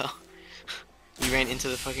anywhere though. You ran into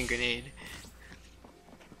the fucking grenade.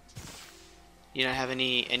 You don't have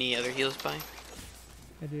any other heals, Pie?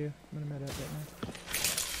 I do. I'm gonna med up right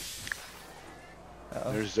now.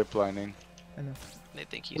 Uh-oh. There's ziplining. I know. They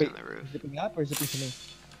think he's Wait, on the roof. zipping up or zipping to me?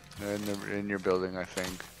 They're in your building, I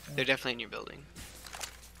think. They're definitely in your building.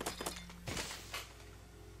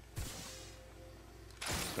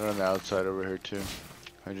 They're on the outside over here too.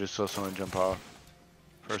 I just saw someone jump off.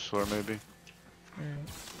 First floor maybe. Alright.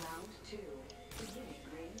 Round 2. Beginning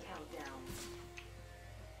ring countdown.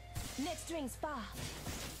 Next ring spa.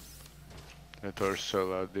 That door's so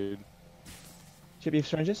loud, dude. Chip, you have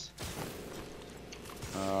syringes?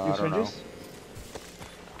 I You have don't know. syringes?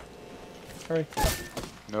 Hurry.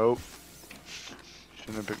 Nope.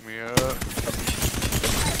 Shouldn't have picked me up.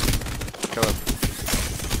 Kill him.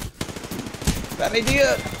 Bad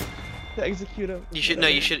idea! To execute him. You should no.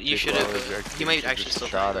 You should Take have. well rejected. He might You actually just still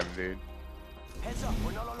shot die. him, dude. Heads up,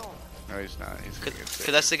 we're not alone. No, he's not. He's gonna get Cause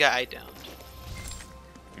sick. that's the guy I downed.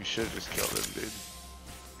 You should have just killed him, dude.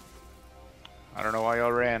 I don't know why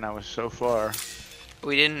y'all ran. I was so far.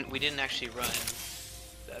 We didn't actually run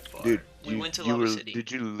that far. Dude, we went to Lava City.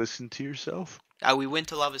 Did you listen to yourself? We went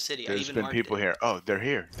to Lava City. I There's even been marked people it. here. Oh, they're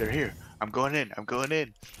here. They're here. I'm going in. I'm going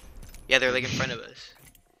in. Yeah, they're like in front of us.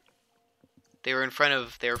 They were in front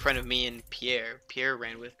of me and Pierre. Pierre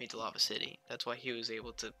ran with me to Lava City. That's why he was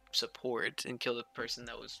able to support and kill the person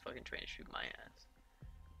that was fucking trying to shoot my ass.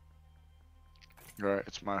 Right,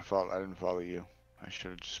 it's my fault. I didn't follow you. I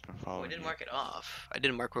should have just been Well, following I didn't you. mark it off. I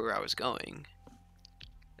didn't mark where I was going.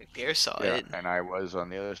 Like Pierre saw Yeah, it. and I was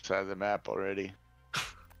on the other side of the map already.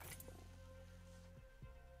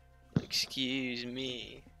 Excuse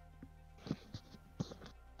me.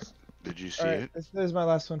 Did you see Alright, it? this is my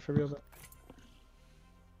last one for real, but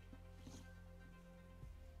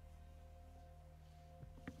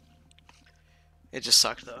It just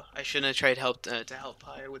sucked though. I shouldn't have tried to help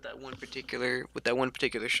Pyre with that one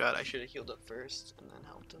particular shot. I should have healed up first and then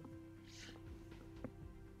helped him.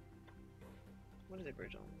 What is it,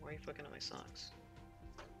 Virgil? Why are you fucking on my socks?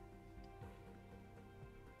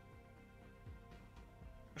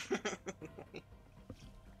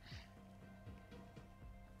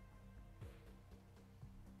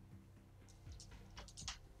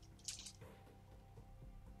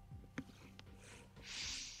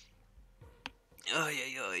 Ay,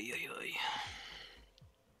 ay, ay, ay, ay.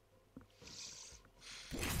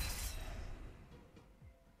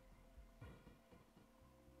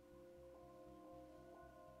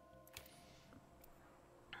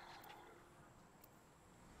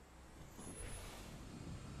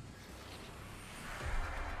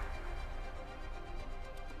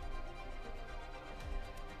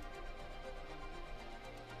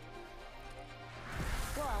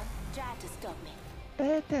 Go on, try to stop me.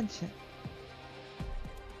 pay attention.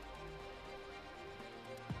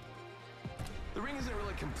 The ring isn't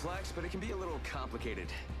really complex, but it can be a little complicated.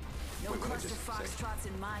 No Wait, what did I cluster just say? foxtrots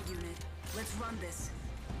in my unit. Let's run this.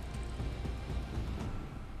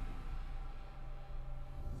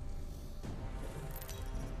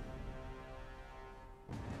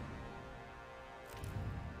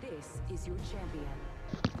 This is your champion.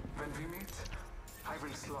 When we meet, I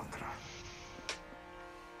will slaughter.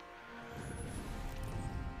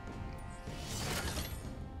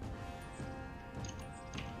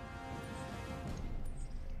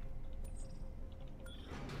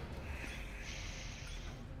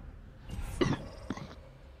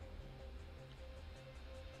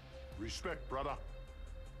 Respect, brother.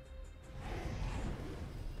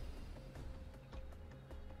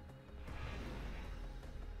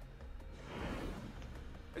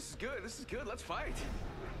 This is good. This is good. Let's fight.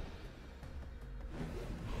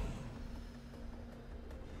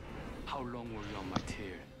 How long were you on my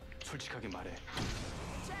tail? 솔직하게 말해.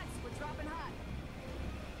 Jets, we're dropping hot.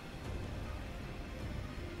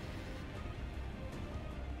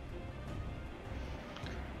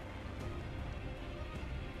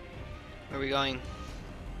 Where are we going?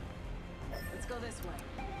 Let's go this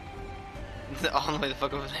way. All the way the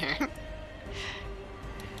fuck over there.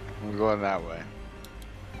 I'm going that way.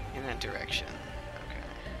 In that direction. Okay.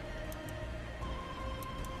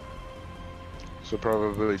 So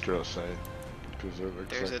probably drill site. Because it looks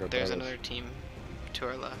There's like there's about another us. team to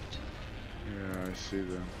our left. Yeah, I see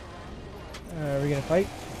them. Are we gonna fight?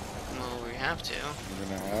 Well, we have to. We're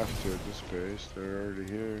gonna have to at this pace. They're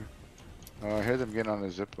already here. Oh, I hear them getting on the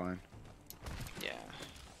zip line. Yeah.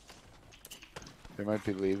 They might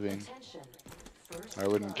be leaving. Attention. First I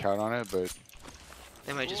wouldn't blood. count on it, but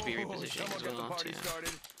They might just be Whoa, repositioning as someone got the well party too.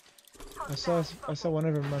 started. I saw one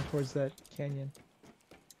of them run towards that canyon.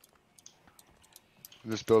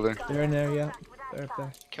 this building. They're in there, yeah. They're up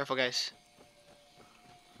there. Careful, guys.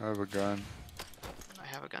 I have a gun. I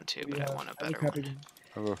have a gun too, We but I have want a heavy better one. crappy-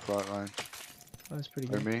 I have a flatline. Oh, that's pretty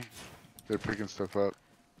By good. me? They're picking stuff up.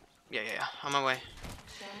 Yeah, yeah, yeah. On my way.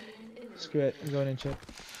 Champion eliminated. Screw it. I'm going in, Chip.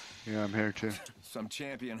 Yeah, I'm here too. Some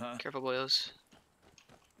champion, huh? Careful, boys.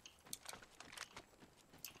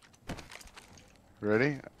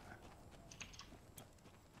 Ready?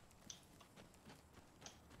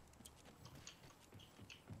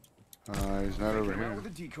 He's not over Taking him out here. with a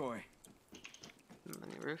decoy. On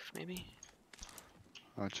the roof, maybe.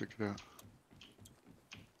 I'll check it out.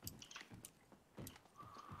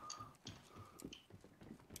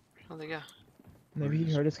 Where'd they go? Maybe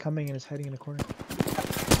he heard us coming and is hiding in a corner.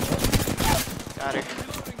 Got her.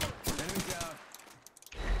 Reloading. Enemy down.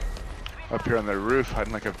 Up here on the roof,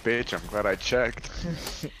 hiding like a bitch. I'm glad I checked.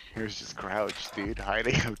 He was just crouched, dude,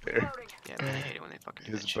 hiding up there. Yeah, man, I hate it when they fucking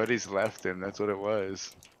do His that shit. buddies left him. That's what it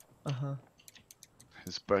was. Uh-huh.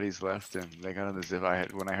 His buddies left him. They got on the zip.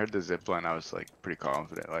 When I heard the zip line, I was like pretty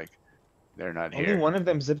confident. Like they're not Only here. one of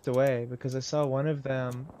them zipped away because I saw one of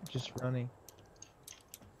them just running.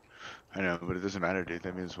 I know, but it doesn't matter, dude.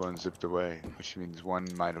 That means one zipped away, which means one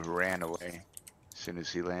might have ran away as soon as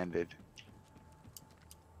he landed.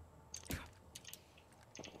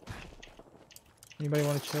 Anybody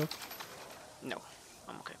want to choke? No,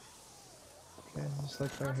 I'm okay. Okay, just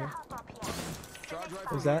like right here. Charge right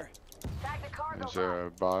Who's from that? There's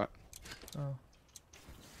a bot. Oh. here.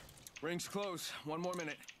 Rings close. 1 more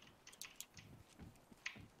minute.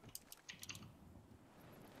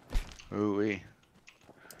 Ooh wee.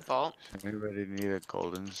 Vault. Anybody need a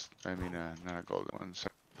golden? I mean, not a golden one.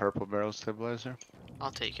 Purple barrel stabilizer.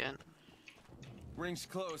 I'll take it. Rings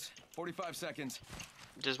close. 45 seconds.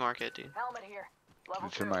 Just mark it, dude. Helmet here. Level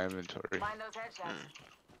It's in my inventory. Find those headshots.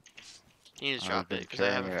 You need to I've drop been it, because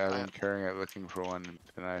I have carrying it. I've been carrying it, looking for one,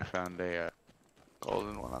 and I found a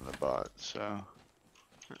golden one on the bot. So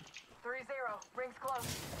 3-0. Rings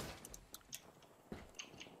close.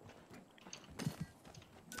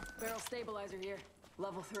 Barrel stabilizer here.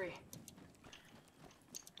 Level 3.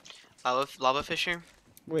 Lava Fisher.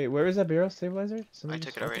 Wait, where is that barrel stabilizer? I Somebody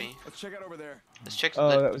took just it walked already. Let's check out over there. Let's check.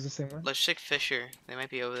 Oh, that was the same one? Let's check Fisher. They might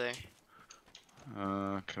be over there.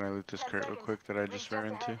 can I loot this crate real quick that I just ran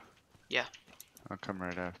into? Yeah. I'll come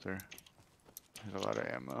right after. There's a lot of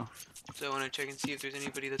ammo. So I want to check and see if there's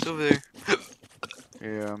anybody that's over there.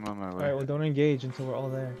 Yeah, I'm on my way. Alright, well don't engage until we're all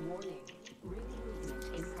there. Warning. Ring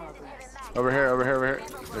movement in progress. Over here, over here, over here.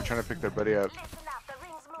 They're trying to pick their buddy up.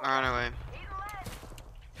 We're on our way.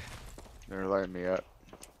 They're lighting me up.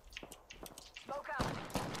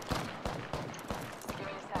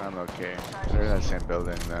 I'm okay. They're in that same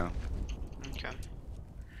building though. Okay.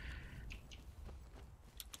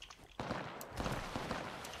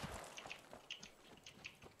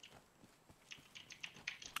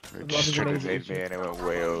 They Love just is tried to amazing. nade me and it went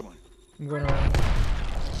way over. I'm going around.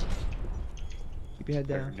 Keep your head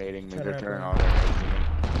They're down. nading me. Turn They're around, turning turn all their nades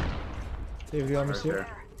at me. David, you almost Right here?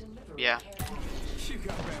 there. Yeah. You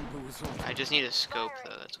got bamboozled. I just need a scope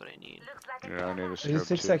though. That's what I need. Yeah, I need a There's scope a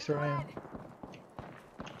 6 too. sex where I am.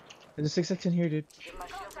 There's a 6 sex in here, dude.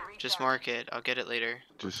 Just mark it. I'll get it later.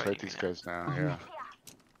 Just We're fight fighting these right now. guys now,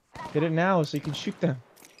 yeah. Hit it now so you can shoot them.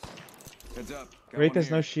 Heads up. Got Wraith one has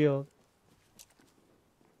here. no shield.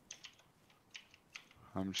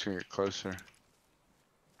 I'm just gonna get closer.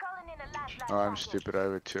 Oh, I'm stupid. I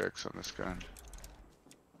have a 2x on this gun.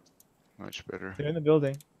 Much better. They're in the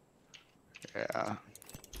building. Yeah.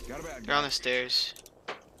 Got a bag. They're on the stairs.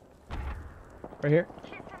 Right here.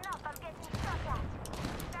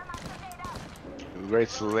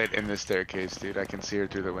 Wraith's lit in the staircase, dude. I can see her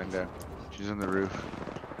through the window. She's on the roof.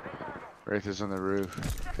 Wraith is on the roof.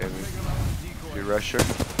 David, Taking him out with a decoy. you rush her?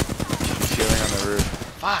 She's healing on the roof.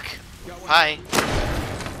 Fuck. Got one. Hi.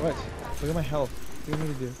 What? Look at my health. What do you want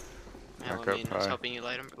me to do? Yeah, Back well, I up mean, I was high. helping you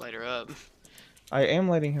light her up. I am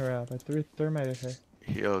lighting her up. I threw thermite at her.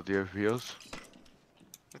 Heal. Do you have heals?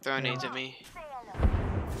 They're throwing nades at me.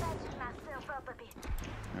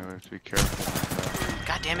 Yeah, we have to be careful.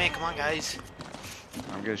 God damn it! Come on, guys.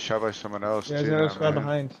 I'm getting shot by someone else. Yeah, there's too, another now, squad man.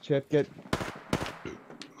 behind. Chip, get.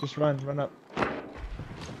 Just run up.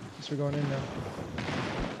 Guess we're going in now.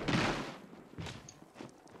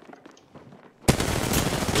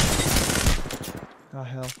 Oh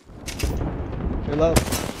hell. They're low.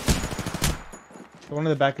 The one in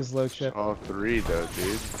the back is low, Chip. All three though,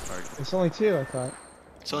 dude. Like, It's only two, I thought.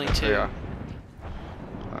 It's only two. yeah.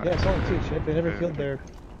 Yeah, it's only two, Chip. They never killed their.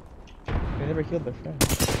 They never killed their friend.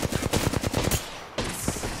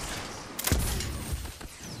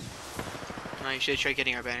 No, you should try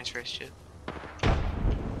getting our banners first, Chip.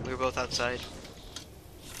 We were both outside.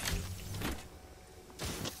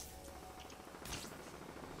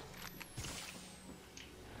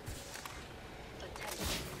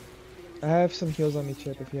 I have some heals on me,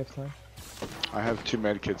 Chip, if you have time. I have 2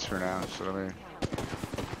 med kits for now, so let me.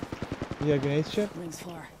 You have grenades, Chip? Rings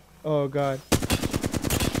far. Oh god.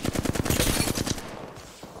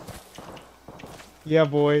 Yeah,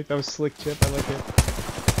 boy, that was slick, Chip. I like it.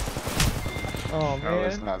 Oh That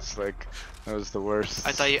was man. not slick. That was the worst.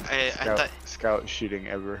 I thought you. I thought Scout shooting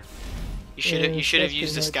ever. you should. Yeah, You should have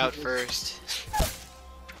used the Scout's scout pretty first.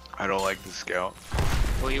 I don't like the scout.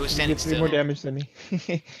 Well, he was You standing get 3 still. more damage than me. I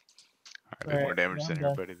did more Alright, damage yeah, than I'm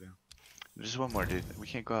done. everybody though. Just one more, dude. We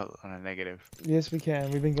can't go out on a negative. Yes, we can.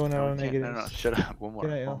 We've been going out No, on we can't. No, negatives. no, shut up. One more.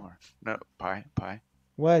 Good night, One y'all. more. No, pie.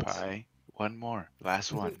 What? Pie. One more.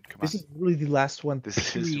 Last one. Come on. This is really the last one. This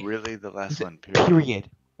is period. really the last This is- one. Period. Period.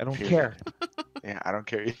 I don't Period. care. Yeah, I don't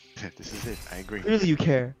care either. This is it. I agree. Clearly you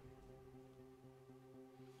care.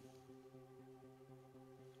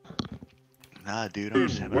 Nah, dude. I'm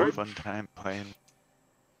just having a fun time playing.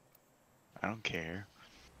 I don't care.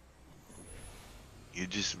 You're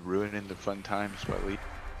just ruining the fun times by leaving.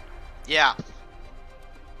 Yeah.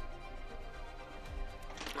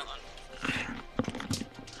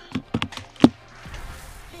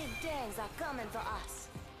 Big things are coming for us.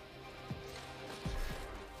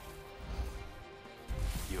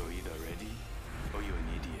 You're either ready or you're an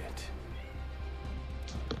idiot.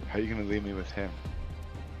 How you gonna leave me with him?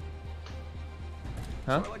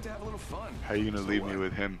 Huh? I like to have a little fun. How you gonna So leave me what?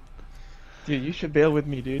 with him? Dude, you should bail with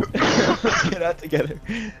me, dude. Let's get out together.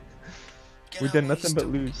 We've done nothing but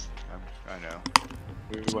lose. I know.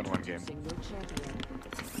 We won one game.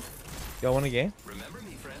 Y'all won a game? Remember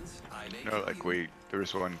me, friends. I make No, like there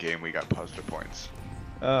was one game we got positive points.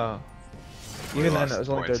 Oh. We Even then, lost it was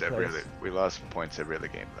only points third every place. we lost points every other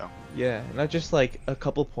game though. Yeah, not just like a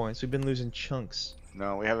couple points. We've been losing chunks.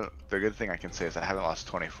 No, we haven't. The good thing I can say is I haven't lost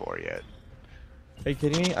 24 yet. Are you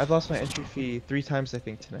kidding me? I've lost my entry fee 3 times, I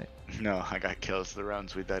think, tonight. No, I got kills the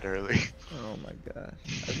rounds we died early. Oh my god.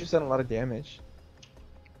 I've just done a lot of damage.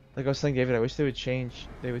 Like I was telling David, I wish they would change.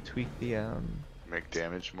 They would tweak the Make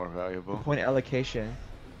damage more valuable. point allocation.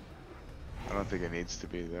 I don't think it needs to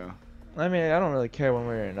be though. I mean, I don't really care one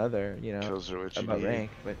way or another, you know, Kills are what you about need.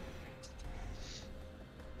 rank, but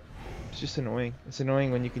it's just annoying. It's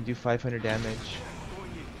annoying when you can do 500 damage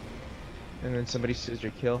and then somebody steals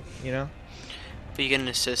your kill, you know? But you get an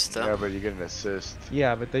assist though. Yeah, but you get an assist.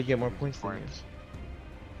 Yeah, but they get more points than you.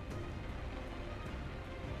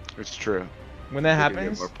 It's true. When that They do get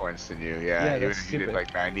happens, more points than you. Yeah, Yeah, even that's if you did stupid.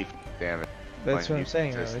 like 90 damage. that's when what you I'm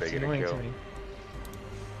saying. Though. assist, they It's get a annoying to kill. me.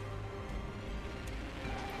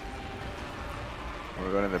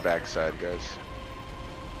 We're going to the backside, guys.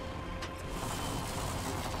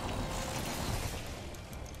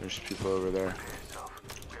 There's people over there.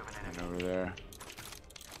 And over there.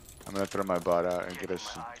 I'm gonna throw my bot out and get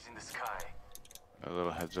us Eyes in the sky. a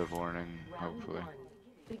little heads up warning, hopefully. Round 1.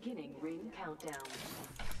 Beginning ring countdown.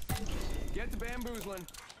 Get the bamboozling.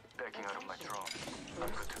 Backing out of my drone. I'm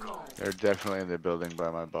good to go. They're definitely in the building by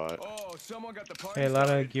my bot. Oh, someone got the party Hey, a lot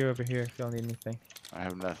started. of gear over here if y'all need anything. I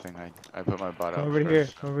have nothing. I put my bot Come out over first, here.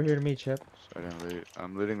 Come over here to me, Chip. so I didn't loot.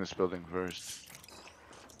 I'm looting this building first.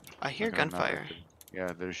 I hear Like, I'm not gunfire. looting.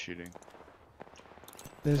 Yeah, they're shooting.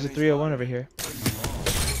 There's a 301 over here.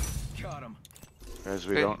 Got him. Guys,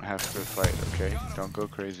 we Hey. don't have to fight, okay? Don't go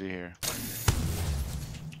crazy here.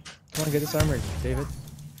 Come on, get this armor, David.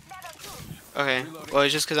 Okay. Well,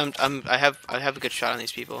 it's just because I have a good shot on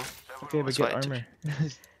these people. Okay, but That's get why I took- armor.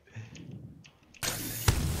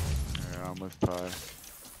 Yeah, I'm with Pie.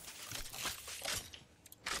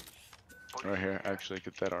 Right here, actually,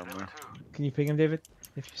 get that armor. Can you ping him, David?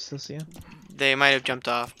 If you still see him. They might have jumped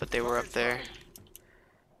off, but they were up there.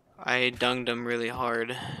 I dunged them really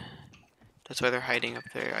hard. That's why they're hiding up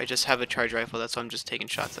there. I just have a charge rifle, that's why I'm just taking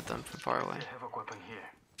shots at them from far away. I have a weapon here.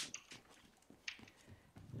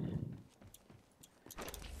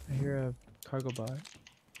 I hear a cargo bot.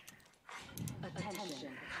 Attention.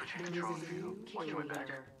 Switching to drone view. Watch my back.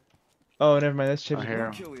 Oh, never mind. That's Chip. I hear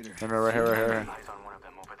him. Kill leader. No, right here, right here. Eyes on one of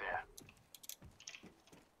them over there.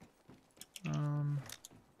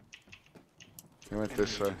 He went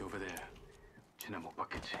this way. Over there. 쟤네 못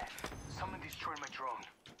봤겠지. Someone destroyed my drone.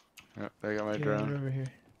 Yep, they got my Yeah, they're drone. over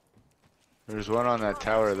here. There's one on that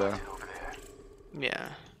tower though. Yeah.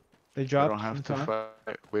 They We dropped. don't have on to top.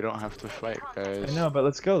 fight. We don't have to fight, guys. I know, but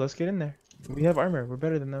let's go. Let's get in there. We have armor. We're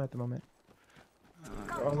better than them at the moment.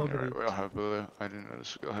 We're all over Alright, these. we all have blue. I didn't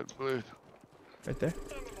notice we all had blue. Right there.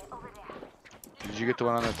 Did you get the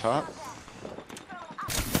one on the top? Go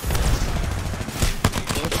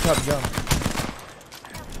at the top jump.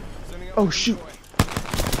 Sending out Oh, the shoot. decoy.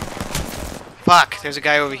 Fuck, there's a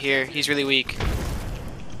guy over here. He's really weak.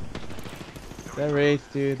 That Wraith,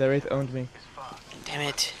 dude. That Wraith owned me. Damn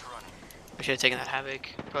it. I should have taken that Havoc.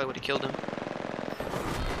 Probably would have killed him.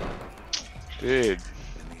 Dude,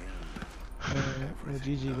 Where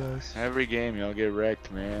GG goes. every game y'all get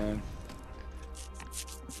wrecked, man.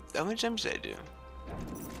 How much damage did I do?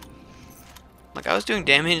 Like, I was doing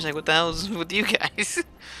damage. Like, what the hell is with you guys?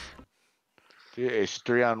 Dude, it's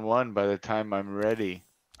 3-on-1 by the time I'm ready.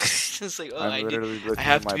 It's like, oh, I'm literally looking I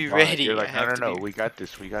have at to my be bot. ready. You're I like, no, have no, to no, be... we got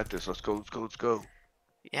this, let's go, let's go.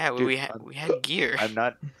 Yeah, well, Dude, we had gear. I'm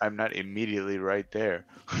not immediately right there.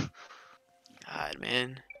 God,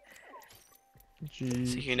 man. So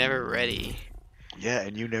GG. you're never ready. Yeah,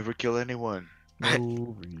 and you never kill anyone. No I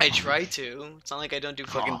reason. try to. It's not like I don't do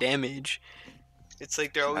fucking Oh. damage. It's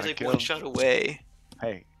like they're always Not a like kill. one shot away.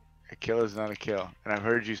 Hey, a kill is not a kill. And I've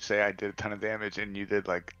heard you say I did a ton of damage and you did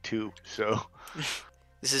like 2, so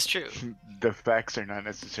This is true. the facts are not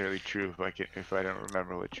necessarily true if I don't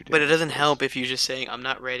remember what you did. But it doesn't help if you're just saying I'm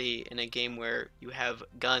not ready in a game where you have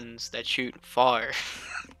guns that shoot far.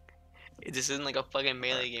 This isn't like a fucking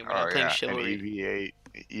melee game. We're not playing And chivalry.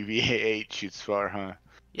 EVA8 shoots far, huh?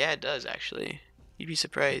 Yeah, it does actually. You'd be It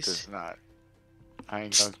surprised. does not. I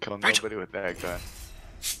ain't gonna kill Rigel. nobody with that gun.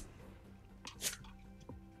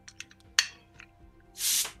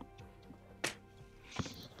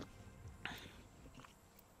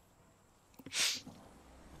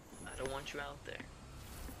 I don't want you out there.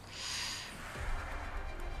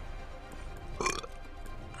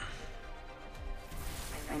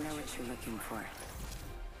 I know what you're looking for.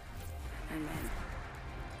 I'm in.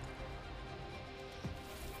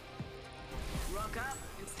 Rock up.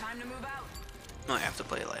 It's time to move out. No, I have to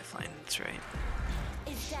play a lifeline. That's right.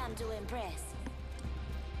 It's time to impress.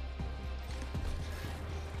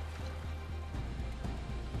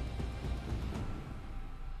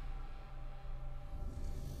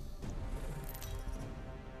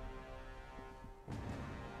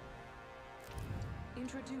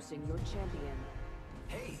 Introducing your champion.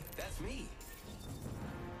 Hey, that's me.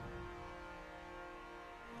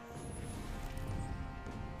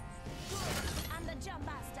 I'm the jump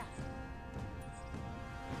master.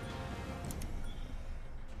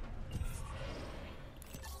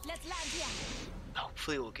 Let's land here.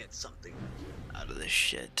 Hopefully we'll get something out of this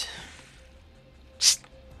shit.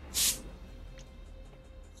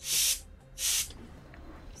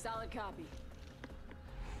 Solid copy.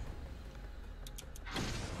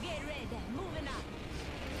 Get ready. Moving up.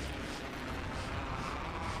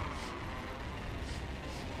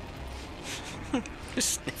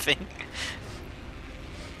 Just sniffing.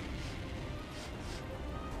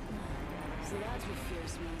 So that's what fear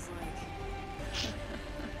smells like.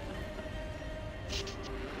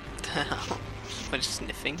 What the hell? What, just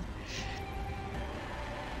sniffing?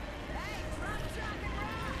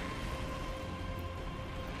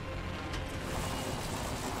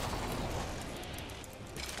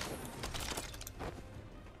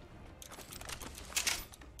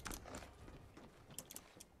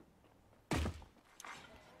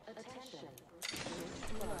 Attention.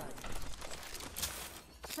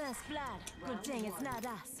 First blood. Good thing it's not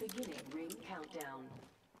us. Beginning ring countdown.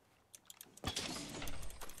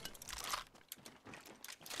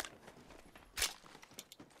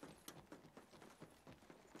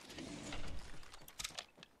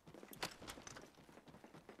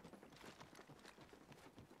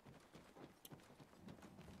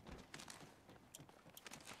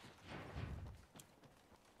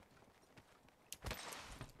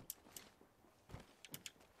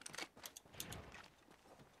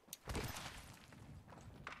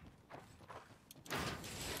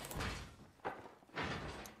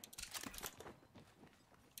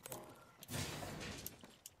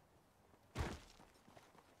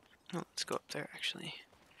 Oh, let's go up there actually.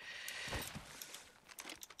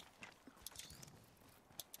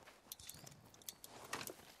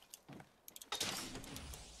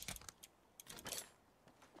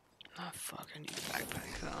 Oh fuck, I need a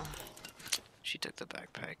backpack though. She took the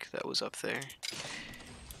backpack that was up there.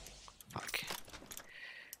 Fuck.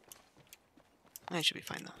 I should be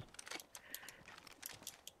fine though.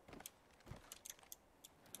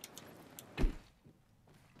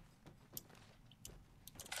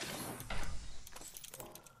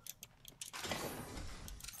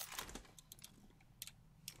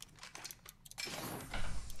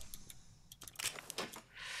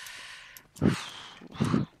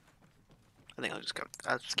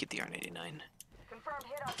 I'll just keep the R89. Confirmed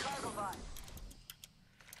hit on cargo bot.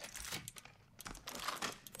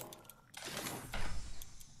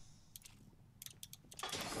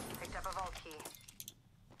 Picked up a vault key.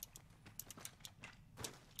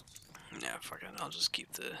 Yeah, fuck it. I'll just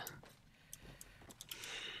keep the.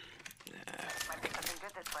 Might be something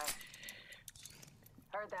good this way.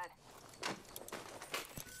 Heard that.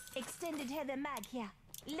 Extended heavy mag here.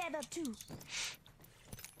 Level 2.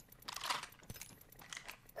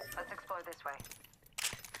 Let's explore this way.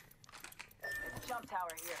 There's a jump tower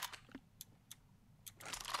here.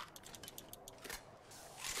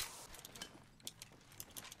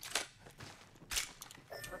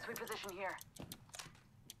 Let's reposition here.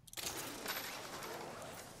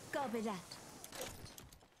 Copy that.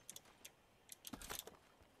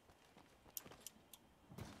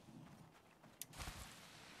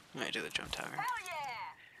 Alright, do the jump tower. Hell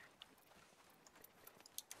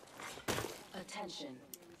yeah! Attention.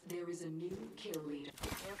 There is a new kill leader.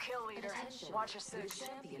 New kill leader. Attention. Watch your The six.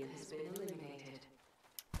 champion has been eliminated.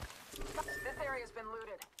 This area's been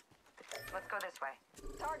looted. Let's go this way.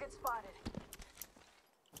 Target spotted.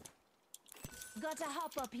 Gotta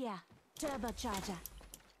hop up here. Turbocharger.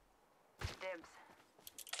 Dibs.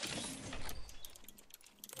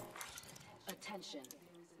 Attention.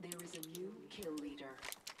 There is a new kill leader.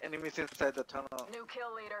 Enemies inside the tunnel. New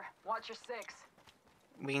kill leader. Watch your six.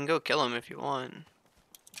 We can go kill him if you want.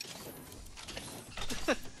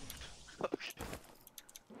 Okay.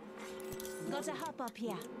 Gotta hop up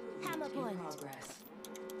here. Hammer In point. progress.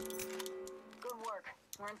 Good work.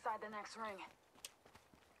 We're inside the next ring.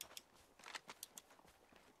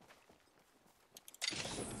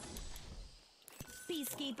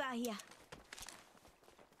 Peacekeeper here.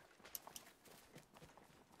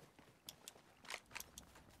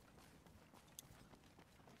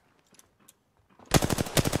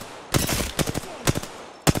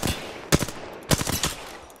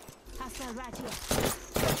 Hostile right here.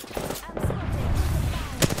 I'm spotted.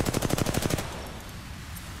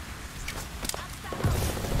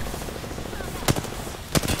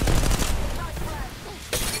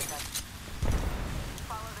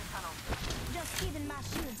 Follow the tunnel. Just giving my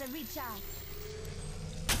shields a recharge.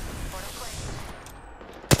 Portal place.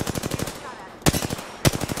 Shot at.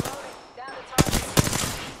 Reloading. Down to target.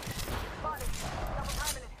 Spotted. Double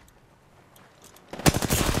timing it.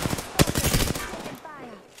 Taking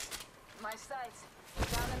fire. My sights.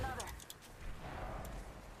 Down another.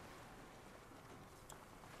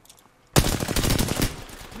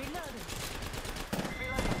 Reloading.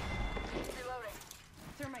 Reloading. Reloading.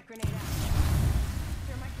 Thermite grenade out.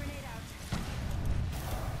 Thermite grenade out.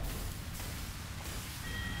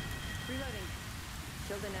 Reloading.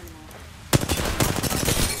 Killed an animal.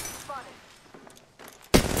 Spotted.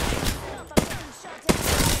 Stop, I'm getting shot at.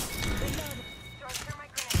 Reloading. Throw a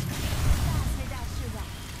thermite grenade. Fast without sugar.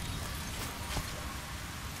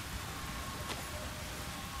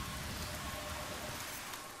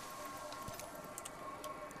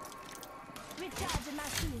 Recharging my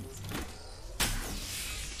shields.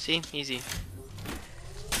 See? Easy.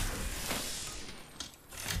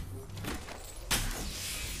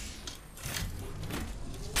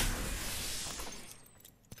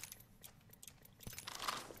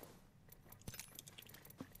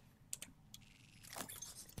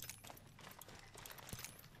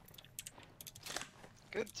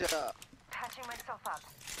 Good job. Patching myself up.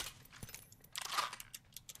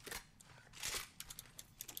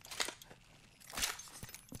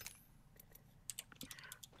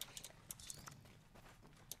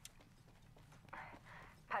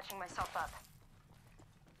 Patching myself up.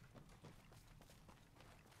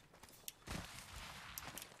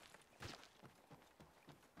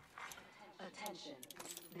 Attention.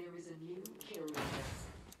 There is a new kill leader.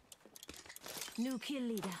 New kill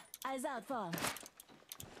leader. Eyes out for him.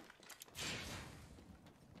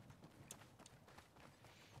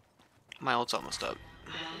 My ult's almost up.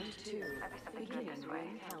 Round 2. Might be something good Beginning this way.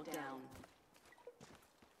 ring countdown.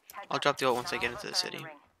 Heads I'll up. drop the ult once I Not get all into of the us are in city.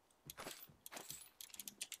 ring.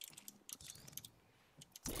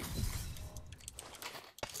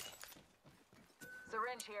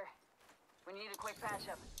 Syringe here. We need a quick patch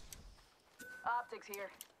up. Optics here.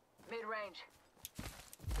 Mid-range.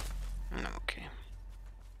 Okay.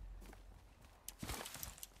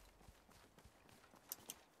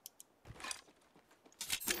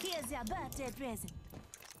 Here's your birthday present.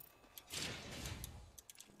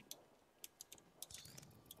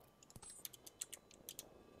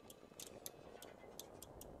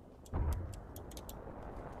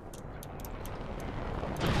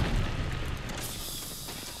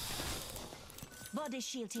 Body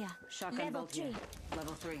shield here. Shotgun Level bolt here. 3.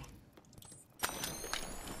 Level 3.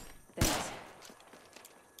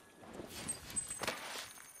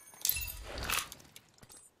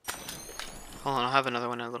 Hold on, I'll have another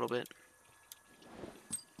one in a little bit.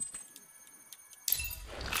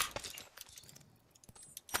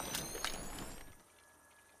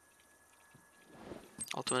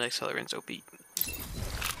 Ultimate accelerant's OP.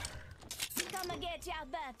 Come and get your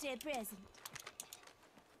birthday present.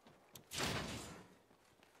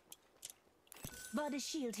 Body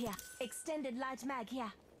shield here. Extended light mag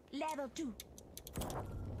here. Level 2.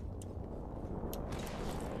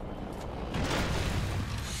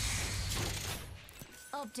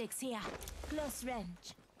 Optics here. Close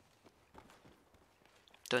range.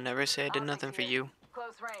 Don't ever say I did nothing for you.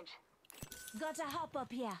 Close range. Got a hop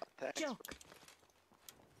up here. Thanks. Joke.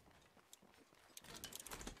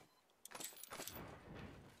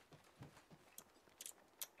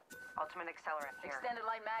 Ultimate accelerant here. Extended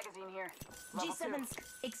light magazine here. Level 2. G7's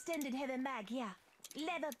extended heavy mag here.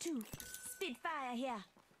 Level 2. Spitfire here.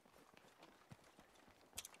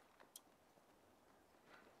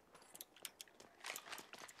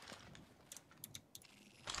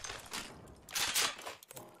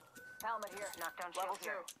 Helmet here. Knockdown shield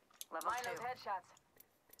here. Level 2. Those headshots.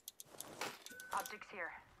 Optics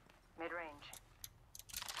here. Mid-range.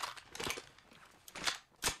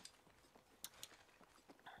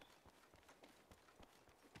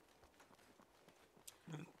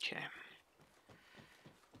 Okay.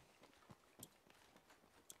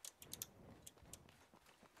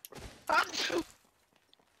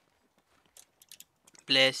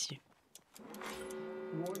 Bless you.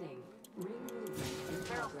 Warning. Ring movement in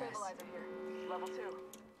Barrel progress. stabilizer here. Level 2.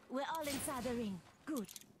 We're all inside the ring. Good.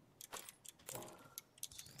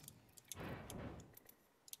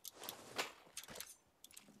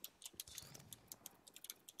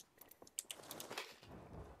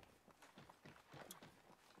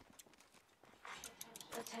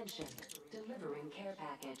 Attention. Delivering care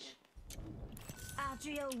package.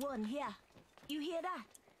 Arterial 1 here. You hear that?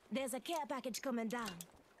 There's a care package coming down.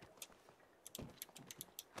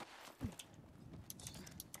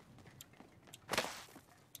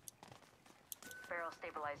 Barrel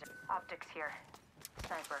stabilizer. Optics here.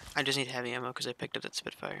 Sniper. I just need heavy ammo because I picked up that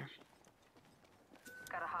Spitfire.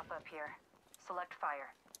 Gotta hop up here. Select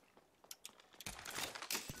fire.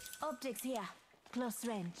 Optics here. Close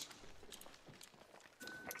range.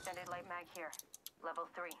 Extended light mag here. Level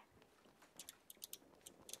 3.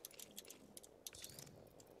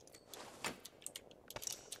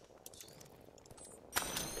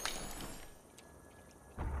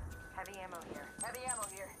 Heavy ammo here. Heavy ammo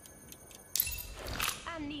here.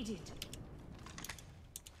 I'm needed.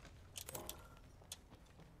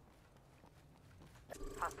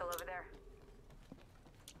 Hostile over there.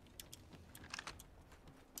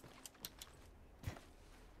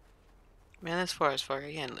 Man, that's far as far.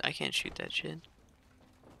 I can't shoot that shit.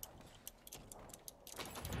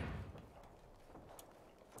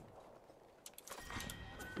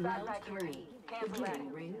 Round Backpack 3. here. Cancel that.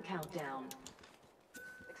 Beginning ring countdown.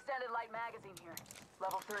 Extended light magazine here.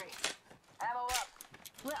 Level 3. Ammo up.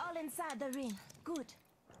 We're all inside the ring. Good.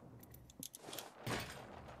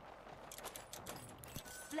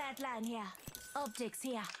 Flatline here. Optics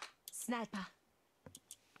here. Sniper.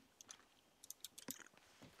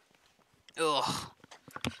 Ugh.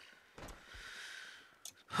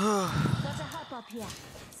 Got a hop up here.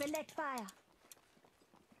 Select fire.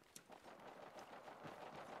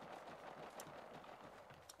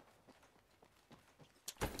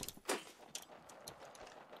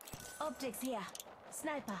 Optics here.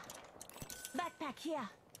 Sniper. Backpack here.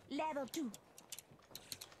 Level 2.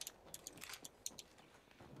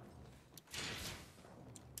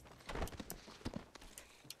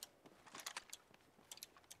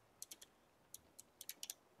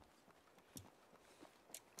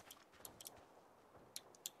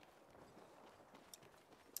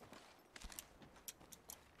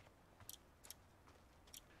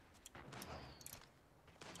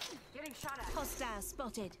 Getting shot at. Hostile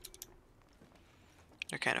spotted.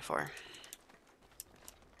 They're kind of far.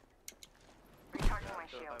 Recharging my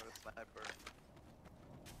Still shield. have a sniper.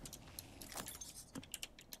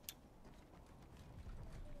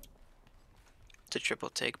 It's a triple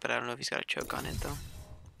take, but I don't know if he's got a choke on it though.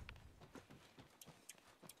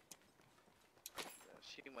 Yeah,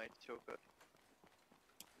 she might choke it.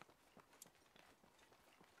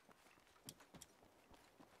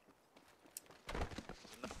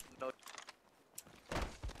 No, no.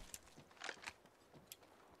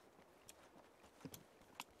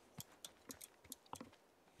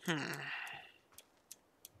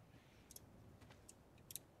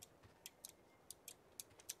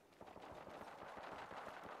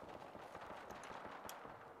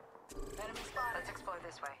 Enemy spotted. Let's explore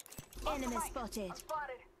this way. Enemy spotted. I'm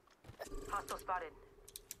spotted. Hostile spotted.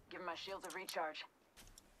 Giving my shields a recharge.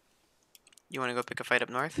 You want to go pick a fight up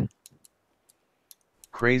north?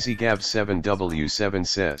 Crazy Gav 7W7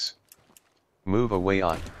 says. Move away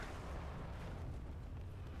on.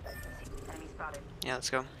 Enemy spotted. Yeah, let's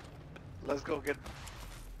go. Let's go get.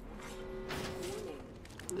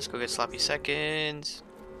 Let's go get sloppy seconds.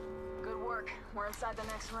 Good work. We're inside the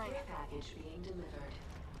next ring. Care package being delivered.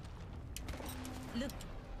 Look,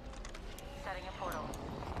 Setting a portal.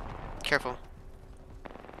 Careful.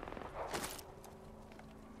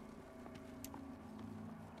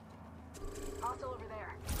 Hostile over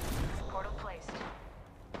there. Portal placed.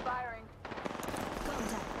 Firing.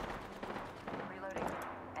 contact. Reloading.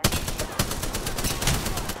 Enemy.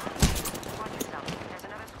 Watch yourself. There's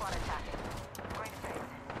another squad attacking. Going to phase.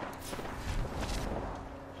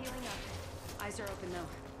 Healing up. Eyes are open though.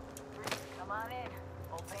 Come on in.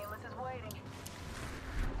 Old Painless is waiting.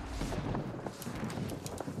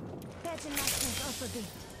 Patching machines also deep.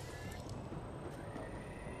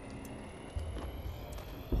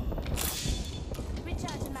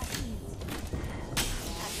 Recharging my shields.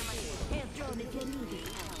 Air drone if you need it.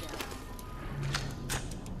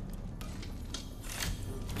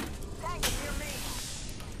 Tank is near me.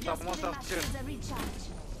 Just Someone's giving my up too. shields a recharge.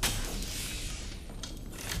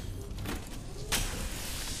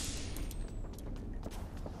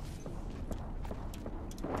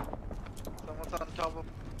 Someone's on top of.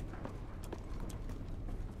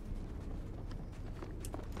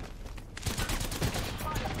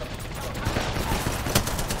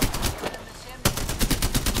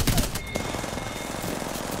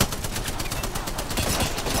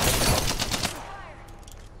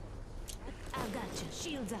 I got you.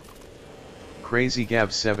 Shields up. Crazy Gav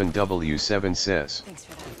 7W7 says. Thanks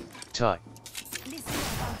for that. Tut. Listen up,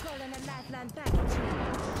 I'm calling a lifeline package here.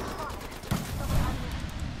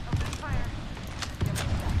 Open fire. Listen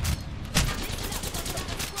up, there's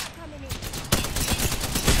another squad coming in.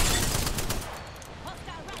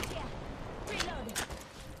 Hostile right here. Reloading.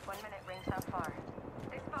 1 minute, rings not far.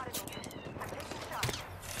 They spotted me. I'm taking shots.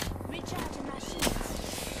 Recharging my shields.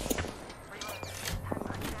 Reload. Time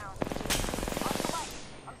running down. Off the light.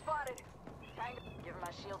 I'm spotted. Tango. Giving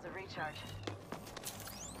my shields a recharge.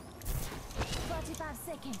 45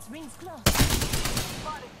 seconds. Rings close.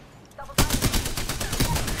 Spotted. Double time.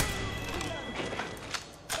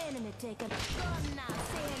 Enemy taken. Gone now.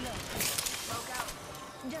 Say hello. Smoke out.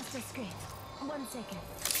 Just a screen. 1 second.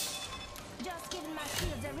 Just giving my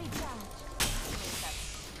shields a recharge.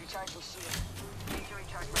 Recharging shield. Need to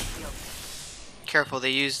recharge my shield. Careful, they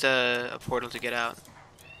used a portal to get out.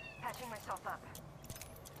 Patching myself up.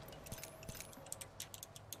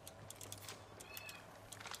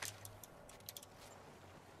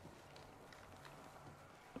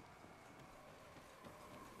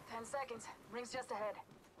 Ten seconds. Rings just ahead.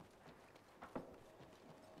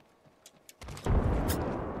 I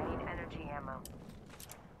need energy ammo.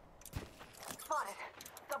 Spotted.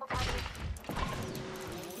 Double tapping.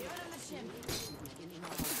 Give it a mission.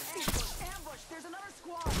 Ambush! There's another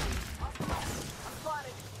squad! Off the left. I'm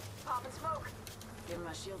spotted. Popping smoke. Giving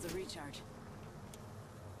my shields a recharge.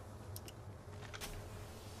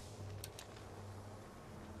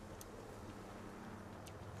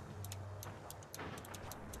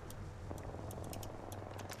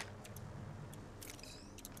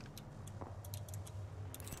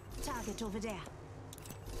 Target over there.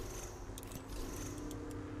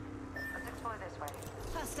 Let's explore this way.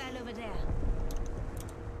 Hostile over there.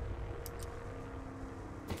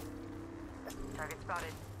 Target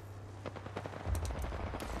spotted.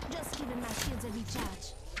 Just giving my shields a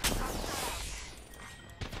recharge.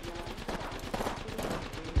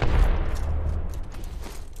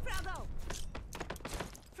 Frag out.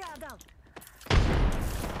 Frag out.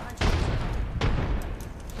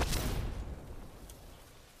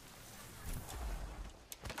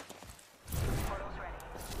 Portal's ready.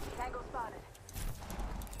 Tango spotted.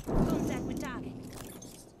 Contact with target.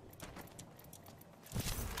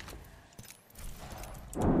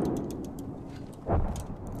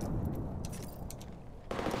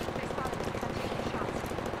 They spotted me. I'm taking shots.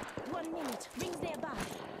 1 minute. Rings nearby.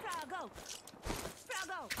 Frag out. Frag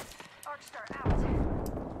out. Arcstar out.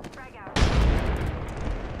 Frag out.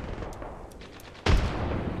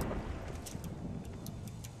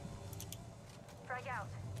 Frag out.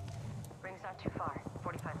 Rings not too far.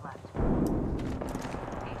 45 left.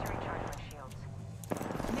 Need to recharge my shields.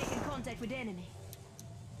 Making contact with enemy.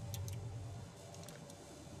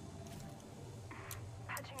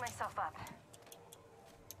 Patching myself up.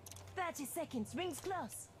 30 seconds. Rings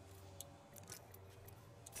close.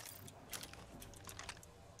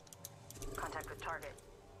 Contact with target.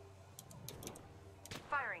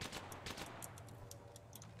 Firing.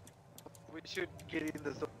 should get in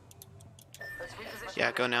the zone. Let's reposition.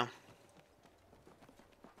 Yeah, go now.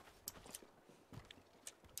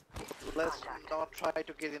 Let's not try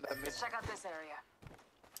to get in the Let's midst. check out this area.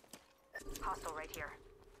 Hostile right here.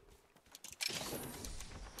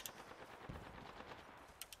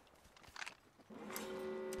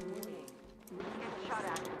 Getting shot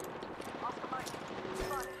at. Oscar Mike,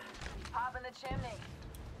 spotted. Pop in the chimney.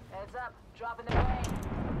 Heads up, drop in the rain.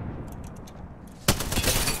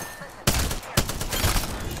 Listen, here.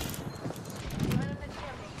 Right in the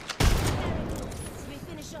chimney. We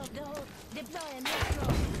finish off the whole deploy and metro.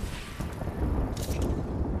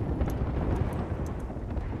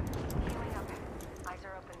 Healing up. Eyes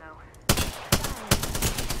are open though.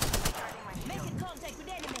 Charging my shield. Making contact with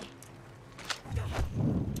enemy.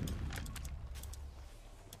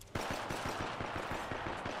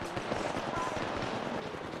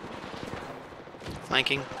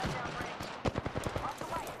 Flanking. Off the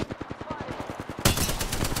way. Spotted.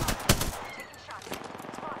 Taking shots.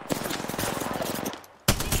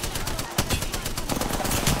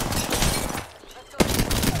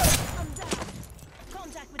 I'm down.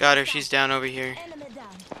 Contact with Got her. hostile. She's down over here. Enemy down.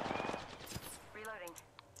 Reloading.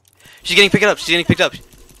 She's getting picked up. She's getting picked up.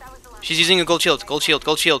 That was the last She's using a gold shield. Gold shield.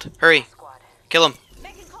 Gold shield. Hurry. squad. Kill him.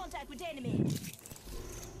 Making contact with enemy.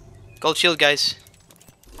 Gold shield, guys.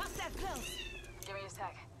 Hostile close. Give me a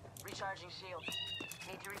sec. Recharging shield.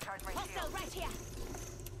 Need to recharge my Hostile shield. right here.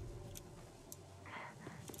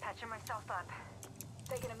 Patching myself up.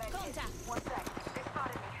 Taking a med kit. Contact. 1 sec. They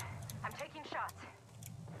spotted me. I'm taking shots.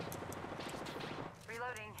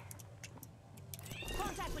 Reloading.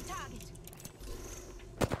 Contact with target.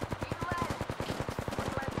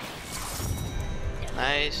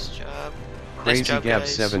 Nice job. Nice Crazy job, Gab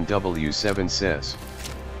guys. 7W7 says.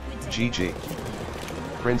 GG.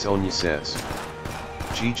 Prince Onya says.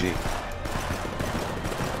 GG.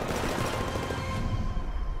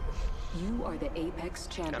 You are the Apex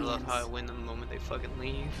Gotta champions. love how I win the moment they fucking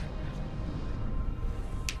leave.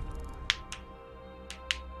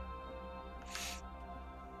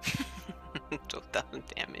 $12,000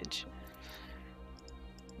 damage.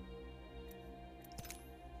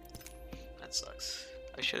 That sucks.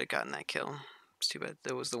 I should have gotten that kill. It's too bad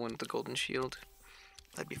that was the one with the golden shield.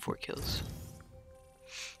 That'd be 4 kills.